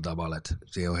tarttuvaa sillä tavalla, että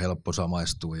siihen on helppo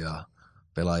samaistua ja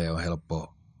pelaajien on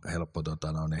helppo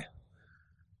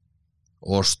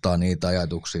ostaa niitä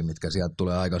ajatuksia, mitkä sieltä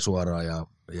tulee aika suoraan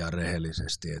ja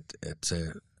rehellisesti, että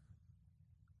se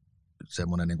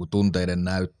semmoinen niin kuin tunteiden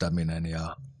näyttäminen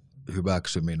ja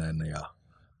hyväksyminen ja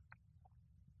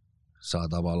saa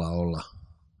tavallaan olla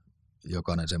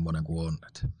jokainen semmoinen kuin on.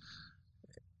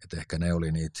 Et ehkä ne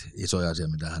oli niitä isoja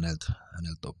asioita, mitä häneltä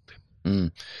oppi.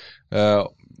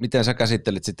 Miten sä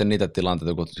käsittelit sitten niitä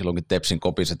tilanteita, kun silloinkin Tepsin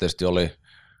kopissa tietysti oli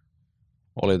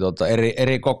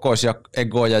eri kokoisia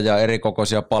egoja ja eri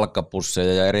kokoisia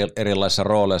palkkapusseja ja erilaisissa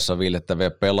rooleissa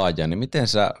viillettäviä pelaajia, niin miten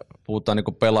sä, puhutaan niin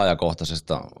kuin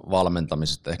pelaajakohtaisesta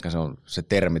valmentamisesta, ehkä se on se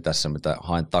termi tässä, mitä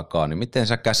haen takaa, niin miten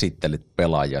sä käsittelit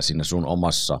pelaajia siinä sun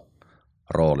omassa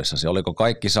roolissasi? Oliko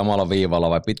kaikki samalla viivalla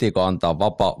vai pitikö antaa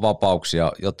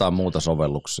vapauksia, jotain muuta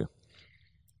sovelluksia?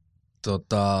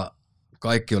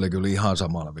 Kaikki oli kyllä ihan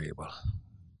samalla viivalla.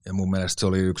 Ja mun mielestä se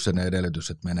oli yksi sen edellytys,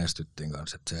 että menestyttiin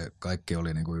kanssa. Että se kaikki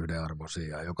oli niin kuin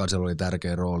yhdenarvoisia ja jokaisella oli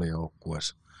tärkeä rooli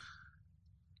joukkueessa.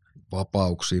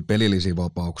 Vapauksia, pelillisiä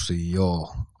vapauksia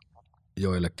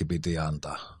joillekin piti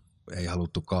antaa. Ei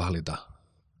haluttu kahlita.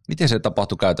 Miten se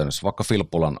tapahtui käytännössä, vaikka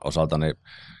Filppulan osalta? Niin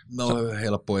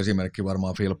helppo esimerkki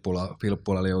varmaan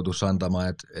Filppulalle joutuisi antamaan,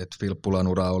 että Filppulan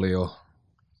ura oli jo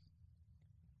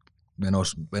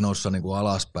menossa niin kuin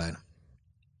alaspäin,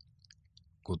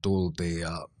 kun tultiin.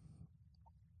 Ja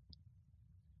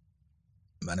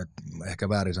mä nyt ehkä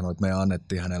väärin sanoin, että me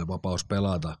annettiin hänelle vapaus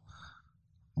pelata,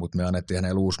 mutta me annettiin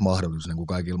hänelle uusi mahdollisuus niin kuin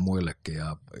kaikille muillekin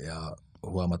ja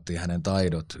huomattiin hänen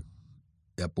taidot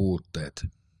ja puutteet.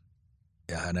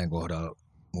 Ja hänen kohdalla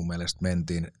mun mielestä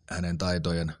mentiin hänen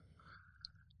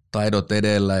taidot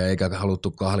edellä eikä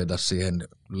haluttu kahlita siihen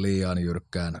liian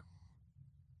jyrkkään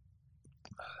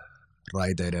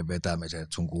raiteiden vetämiseen,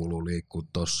 että sun kuuluu liikkua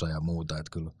tossa ja muuta.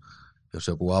 Että kyllä, jos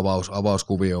joku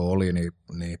avauskuvio oli,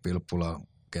 niin Filppulan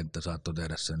kenttä saattoi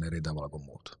tehdä sen eri tavalla kuin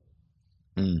muut.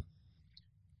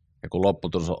 Ja kun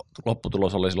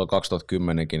lopputulos oli silloin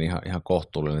 2010kin ihan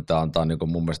kohtuullinen, niin tämä antaa niin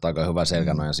mun mielestä aika hyvä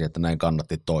selkänoja siihen, että näin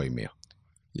kannatti toimia.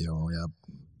 Joo, ja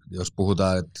jos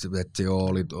puhutaan, että joo,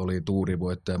 oli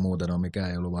tuurivoittaja ja muuten, no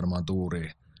mikään ei ollut varmaan tuuri.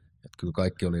 Että kyllä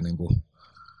kaikki oli niin kuin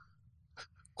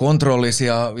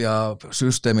kontrollisia ja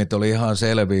systeemit oli ihan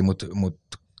selviä, mutta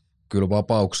kyllä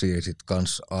vapauksia sitten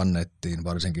kanssa annettiin,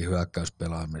 varsinkin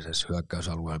hyökkäyspelaamisessa,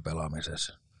 hyökkäysalueen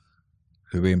pelaamisessa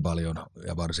hyvin paljon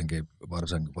ja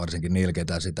varsinkin niillä,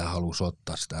 ketä sitä halusi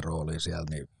ottaa sitä roolia siellä,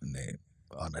 niin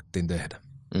annettiin tehdä.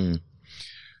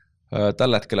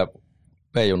 Tällä hetkellä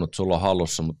P-junnut sulla on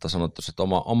hallussa, mutta sanottu, että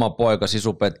oma poika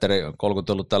Sisu-Petteri on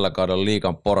kolkutellut tällä kaudella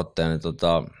liigan portteja, niin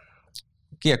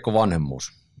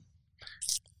kiekko-vanhemmuus.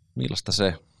 Millaista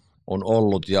se on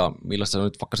ollut ja millaista se on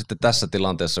nyt vaikka sitten tässä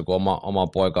tilanteessa, kun oma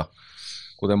poika,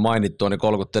 kuten mainittua, niin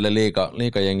kolkuttelee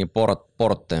liigajengin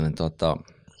portteja, niin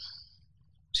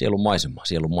sielun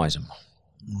maisema.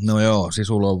 No joo,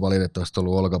 Sisulla on valitettavasti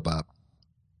ollut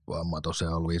olkapäävamma,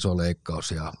 tosiaan ollut iso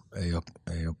leikkaus ja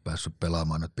ei ole päässyt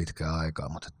pelaamaan nyt pitkään aikaa,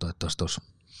 mutta toivottavasti tuossa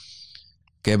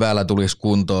keväällä tulisi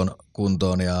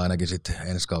kuntoon ja ainakin sitten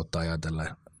ensi kautta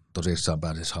ajatellen tosissaan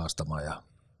pääsisi haastamaan ja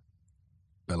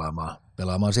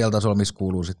pelaamaan sieltä tasolla, missä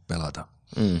kuuluu sitten pelata.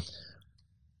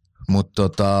 Mutta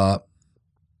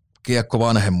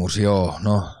kiekko-vanhemmuus, joo,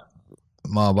 no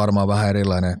mä oon varmaan vähän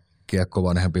erilainen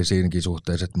kiekko-vanhempi siinäkin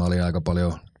suhteessa, että mä olin aika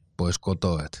paljon pois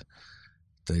kotoa, että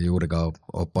ei juurikaan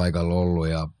ole paikalla ollut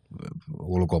ja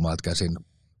ulkomailta käsin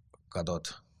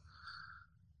katot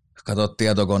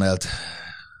tietokoneelta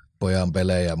pojan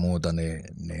pelejä ja muuta,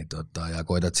 ja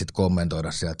koitat sitten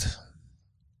kommentoida sieltä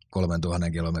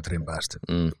 3000 kilometrin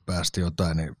päästä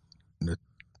jotain, niin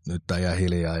nyt tää jää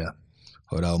hiljaa ja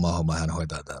hoidaan oma homma, hän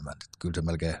hoitaa tämän. Kyllä se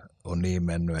melkein on niin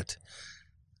mennyt,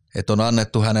 että on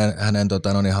annettu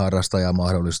hänen harrastajaa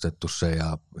mahdollistettu se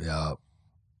ja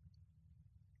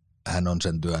hän on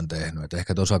sen työn tehnyt. Et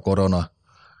ehkä tuossa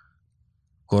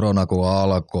korona kun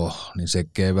alkoi, niin se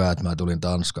kevät mä tulin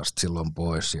Tanskasta silloin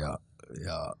pois ja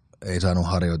ei saanut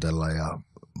harjoitella ja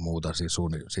muuta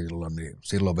silloin, niin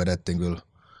silloin vedettiin kyllä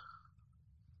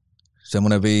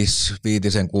semmoinen 5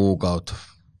 kuukautta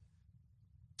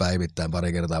päivittäin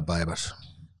pari kertaa päivässä.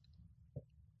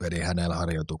 Vedin hänellä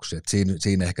harjoituksia.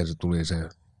 Siinä ehkä se tuli se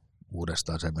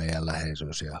uudestaan se meidän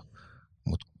läheisyys.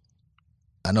 Mutta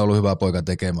hän on ollut hyvä poika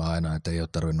tekemään aina, että ei ole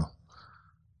tarvinnut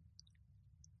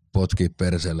potkia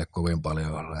perseelle kovin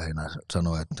paljon. Lähinnä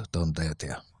sanoa, että ton teet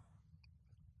ja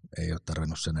ei ole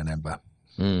tarvinnut sen enempää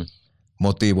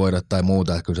motivoida tai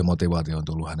muuta. Että kyllä se motivaatio on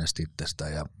tullut hänestä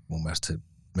itsestään ja mun mielestä se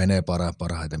menee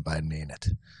parhaiten päin niin,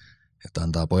 että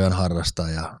antaa pojan harrastaa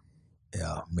ja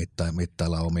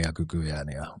mittailla omia kykyjään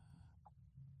ja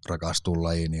rakastua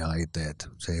lajiin ihan itse.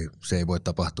 Se ei voi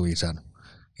tapahtua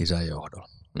isän johdolla.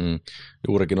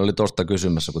 Juurikin oli tuosta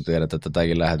kysymässä, kun tiedät, että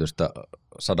tätäkin lähetystä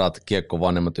 100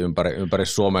 kiekkovanhemmat ympäri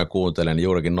Suomea kuuntelen, niin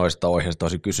juurikin noista ohjeista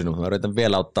olisin kysynyt, mutta yritän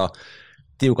vielä ottaa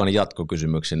tiukan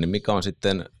jatkokysymyksen, niin mikä on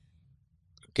sitten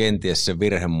kenties se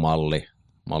virhemalli?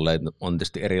 Malleja on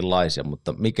tietysti erilaisia,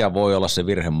 mutta mikä voi olla se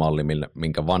virhemalli,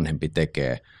 minkä vanhempi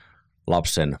tekee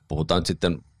lapsen, puhutaan nyt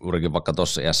sitten juurikin vaikka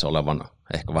tuossa iässä olevan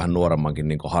ehkä vähän nuoremmankin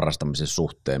niin kuin harrastamisen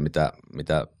suhteen,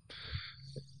 mitä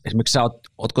esimerkiksi sä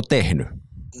ootko tehnyt?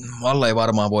 Malleja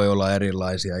varmaan voi olla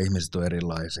erilaisia, ihmiset on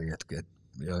erilaisia,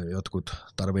 jotkut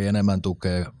tarvii enemmän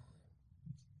tukea,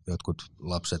 jotkut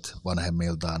lapset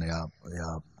vanhemmiltaan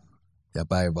ja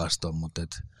päinvastoin, mutta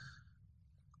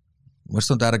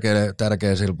mielestäni on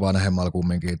tärkeä sillä vanhemmalla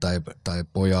kumminkin tai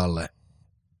pojalle,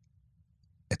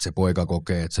 että se poika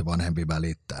kokee, että se vanhempi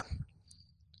välittää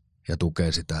ja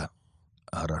tukee sitä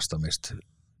harrastamista.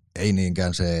 Ei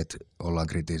niinkään se, että ollaan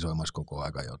kritisoimassa koko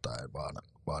aika jotain,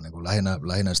 vaan niin kuin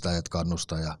lähinnä sitä, että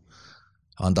kannustaa ja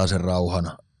antaa sen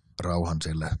rauhan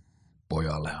sille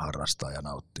pojalle harrastaa ja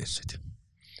nauttia sitä.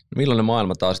 Millainen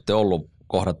maailma taas sitten ollut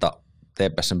kohdata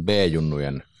TPS:n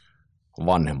B-junnujen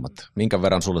vanhemmat? Minkä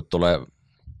verran sulle tulee,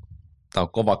 tämä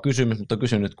on kova kysymys, mutta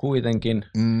kysyn nyt kuitenkin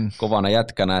kovana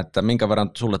jätkänä, että minkä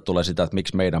verran sulle tulee sitä, että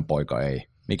miksi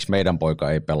meidän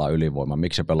poika ei pelaa ylivoimaa,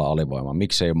 miksi se pelaa alivoimaa,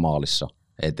 miksi ei ole maalissa,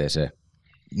 etc.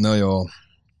 No joo,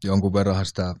 jonkun verran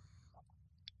sitä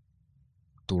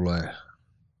tulee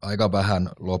aika vähän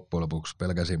loppujen lopuksi,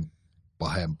 pelkäsin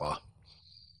pahempaa.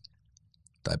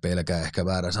 Tai pelkää ehkä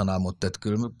väärä sana, mutta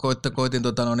kyllä koitin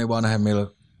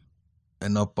vanhemmilla,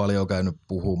 en ole paljon käynyt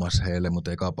puhumassa heille,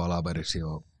 mutta eka palaverissa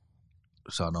jo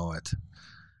sanoo, että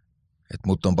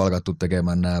mut on palkattu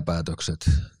tekemään nämä päätökset,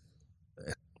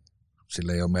 että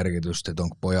sillä ei ole merkitystä, että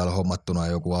onko pojalla hommattuna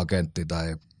joku agentti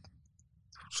tai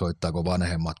soittaako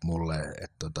vanhemmat mulle,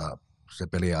 että se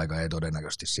peliaika ei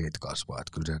todennäköisesti siitä kasvaa,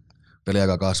 että kyllä se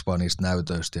peliaika kasvaa niistä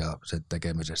näytöistä ja sen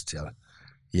tekemisestä siellä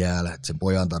jäällä, että sen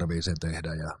pojan tarvii sen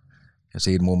tehdä ja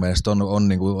siinä mun mielestä on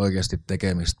niin kuin oikeasti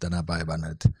tekemistä tänä päivänä,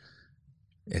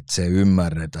 että se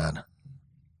ymmärretään.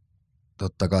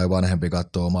 Totta kai vanhempi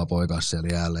katsoo omaa poikaa siellä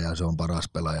jäällä ja se on paras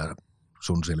pelaaja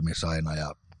sun silmissä aina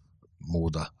ja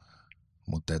muuta,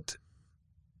 mutta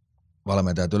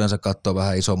valmentajat yleensä katsoo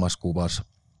vähän isommassa kuvassa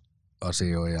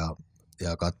asioita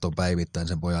ja katsoo päivittäin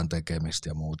sen pojan tekemistä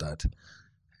ja muuta, että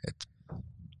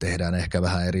tehdään ehkä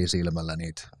vähän eri silmällä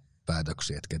niitä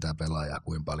päätöksiä, että ketä pelaa ja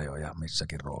kuinka paljon ja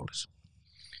missäkin roolissa.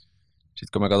 Sitten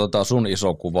kun me katsotaan sun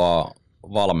iso kuvaa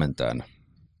valmentajana,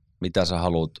 mitä sä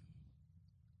haluat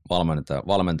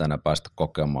valmentajana päästä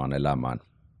kokemaan, elämään,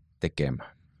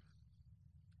 tekemään?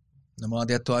 No mä oon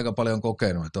tietty aika paljon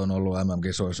kokenut, että on ollut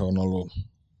MM-kisoissa, on ollut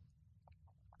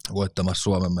voittamassa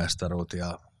Suomen mestaruut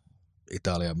ja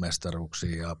Italian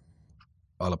mestaruuksia ja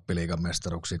Alppiliigan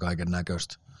mestaruuksia, kaiken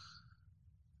näköistä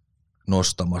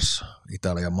nostamassa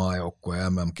Italian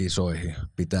maajoukkueen MM-kisoihin,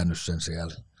 pitänyt sen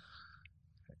siellä.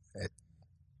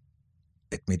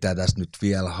 Et mitä tässä nyt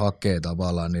vielä hakee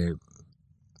tavallaan, niin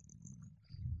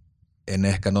en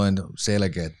ehkä noin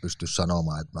selkeät pysty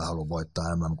sanomaan, että mä haluan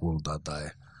voittaa MM-kultaa tai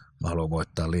mä haluan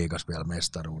voittaa liigas vielä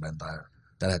mestaruuden tai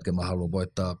tällä hetkellä mä haluan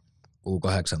voittaa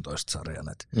U18-sarjan.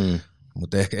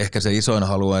 Mutta ehkä se isoin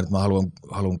halu on, että mä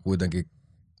haluan kuitenkin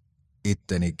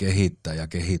itteni kehittää ja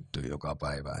kehittyä joka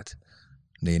päivä, et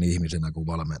niin ihmisenä kuin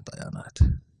valmentajana. Et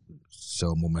se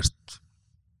on mun mielestä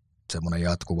semmoinen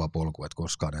jatkuva polku, että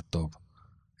koskaan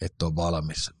et ole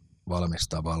valmis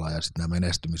tavallaan ja sitten nämä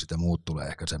menestymiset ja muut tulee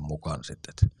ehkä sen mukaan sitten,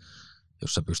 että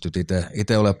jos sä pystyt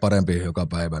itse olemaan parempi joka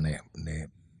päivä,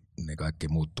 niin kaikki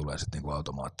muut tulee sitten niinku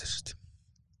automaattisesti.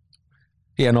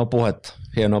 Hienoa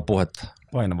puhetta.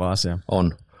 Painava asia.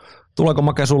 On. Tuleeko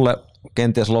Make sulle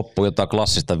kenties loppuun jotain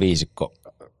klassista viisikkoa?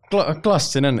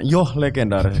 Klassinen, jo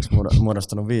legendaariseksi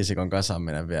muodostunut viisikon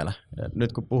kasaaminen vielä. Ja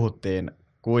nyt kun puhuttiin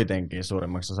kuitenkin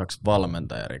suurimmaksi osaksi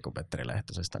valmentaja Riku-Petteri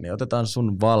Lehtoisesta, niin otetaan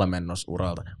sun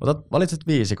valmennusuralta. Valitset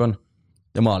viisikon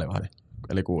ja maalivahdin,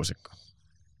 eli kuusikko.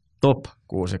 Top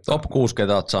kuusikko. Top 6,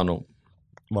 ketä oot saanut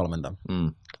valmentaa.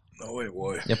 Oi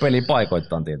voi. Ja peli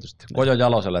paikoittain tietysti. Kojo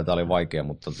Jaloselle tämä oli vaikea,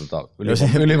 mutta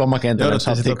ylivoimakentällä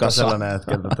saatiin kasaan. Sellainen,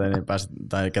 että ketä, niin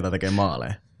tai ketä tekee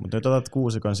maaleja. Mutta nyt otat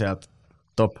kuusikon sieltä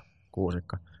top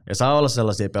kuusikko. Ja saa olla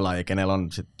sellaisia pelaajia, kenellä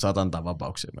on sit saat antaa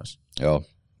vapauksia myös. Joo.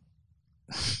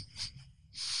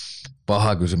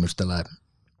 Paha kysymys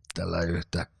tällä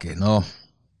yhtäkkiä. No,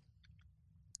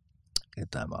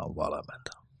 ketä mä oon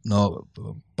valmentanut? No,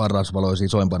 paras valoisi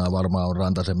isoimpana varmaan on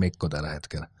Rantasen Mikko tällä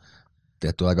hetkellä.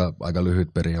 Tehty aika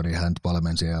lyhyt periodi, hän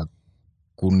valmensi ja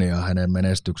kunnia hänen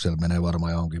menestyksellä menee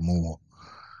varmaan johonkin muuhun.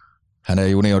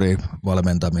 Hänen juniori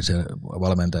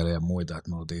valmentajille ja muita, että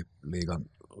me oltiin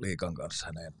liigan kanssa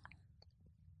hänen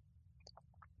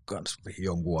kanssa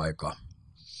jonkun aikaa.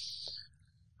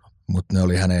 Mutta ne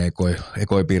oli hänen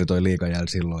ekoi piirtoi liigan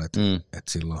jäljellä silloin, et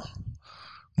silloin.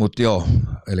 Mutta joo,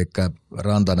 eli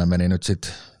Rantanen meni nyt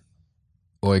sitten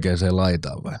oikeaan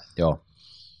laitaan vai? Joo.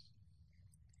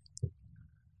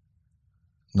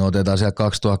 No otetaan siellä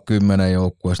 2010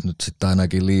 joukkueessa nyt sitten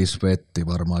ainakin Liis Vetti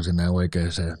varmaan sinne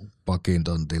oikeaan pakin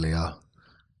tontille ja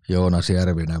Joonas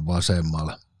Järvinen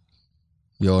vasemmalla.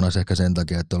 Joonas ehkä sen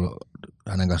takia, että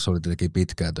hänen kanssa oli tietenkin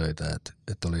pitkää töitä,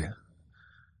 että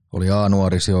oli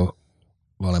A-nuoris jo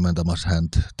valmentamassa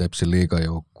häntä Tepsin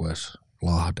liigajoukkueessa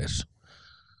Lahdessa.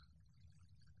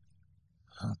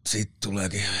 Sitten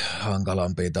tuleekin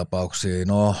hankalampia tapauksia.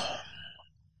 No,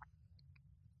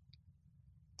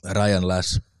 Ryan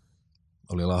Lass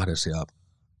oli Lahdessa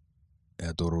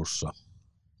ja Turussa.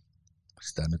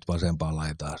 Sitä nyt vasempaan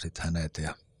laitaa sitten hänet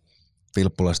ja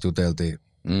Vilppulasta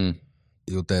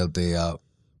juteltiin ja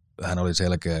hän oli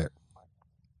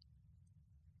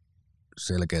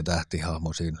selkeä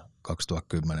tähtihahmo siinä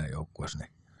 2010 joukkueessa.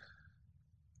 Niin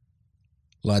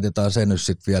laitetaan se nyt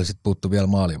sitten vielä, sitten puuttuu vielä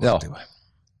maalivahti vai?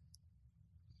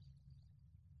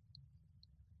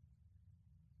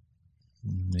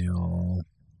 Joo.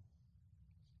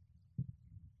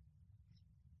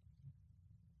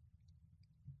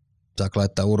 Saako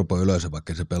laittaa Urpo ylös,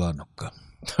 vaikka se pelannutkaan?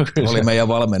 Oli meidän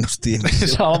valmennustiimi.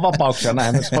 Saa olla vapauksia,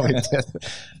 näin me sovittiin.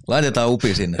 Laitetaan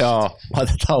Upi sinne. Joo,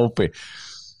 laitetaan Upi.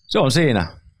 Se on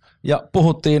siinä. Ja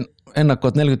puhuttiin ennakkoon,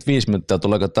 että 45 minuuttia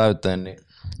tuleeko täyteen, niin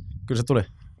Kyllä se tuli.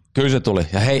 Kyllä se tuli,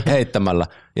 ja heittämällä.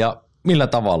 Ja millä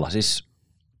tavalla? Siis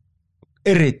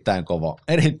erittäin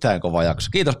kova jakso.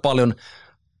 Kiitos paljon.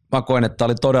 Mä koen, että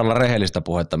oli todella rehellistä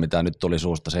puhetta, mitä nyt tuli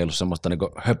suusta. Se ei ollut semmoista niin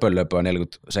höpönlöpöä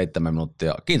 47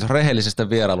 minuuttia. Kiitos rehellisestä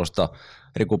vierailusta,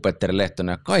 Riku-Petteri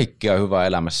Lehtonen, ja kaikkia hyvää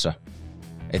elämässä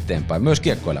eteenpäin, myös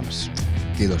kiekkoelämässä.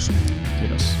 Kiitos.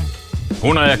 Kiitos.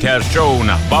 Hunajakääs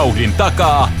Shown vauhdin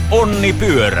takaa Onni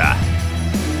Pyörä.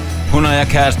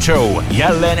 Hunajakääs Show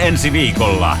jälleen ensi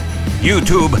viikolla.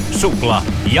 YouTube, Supla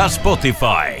ja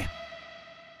Spotify.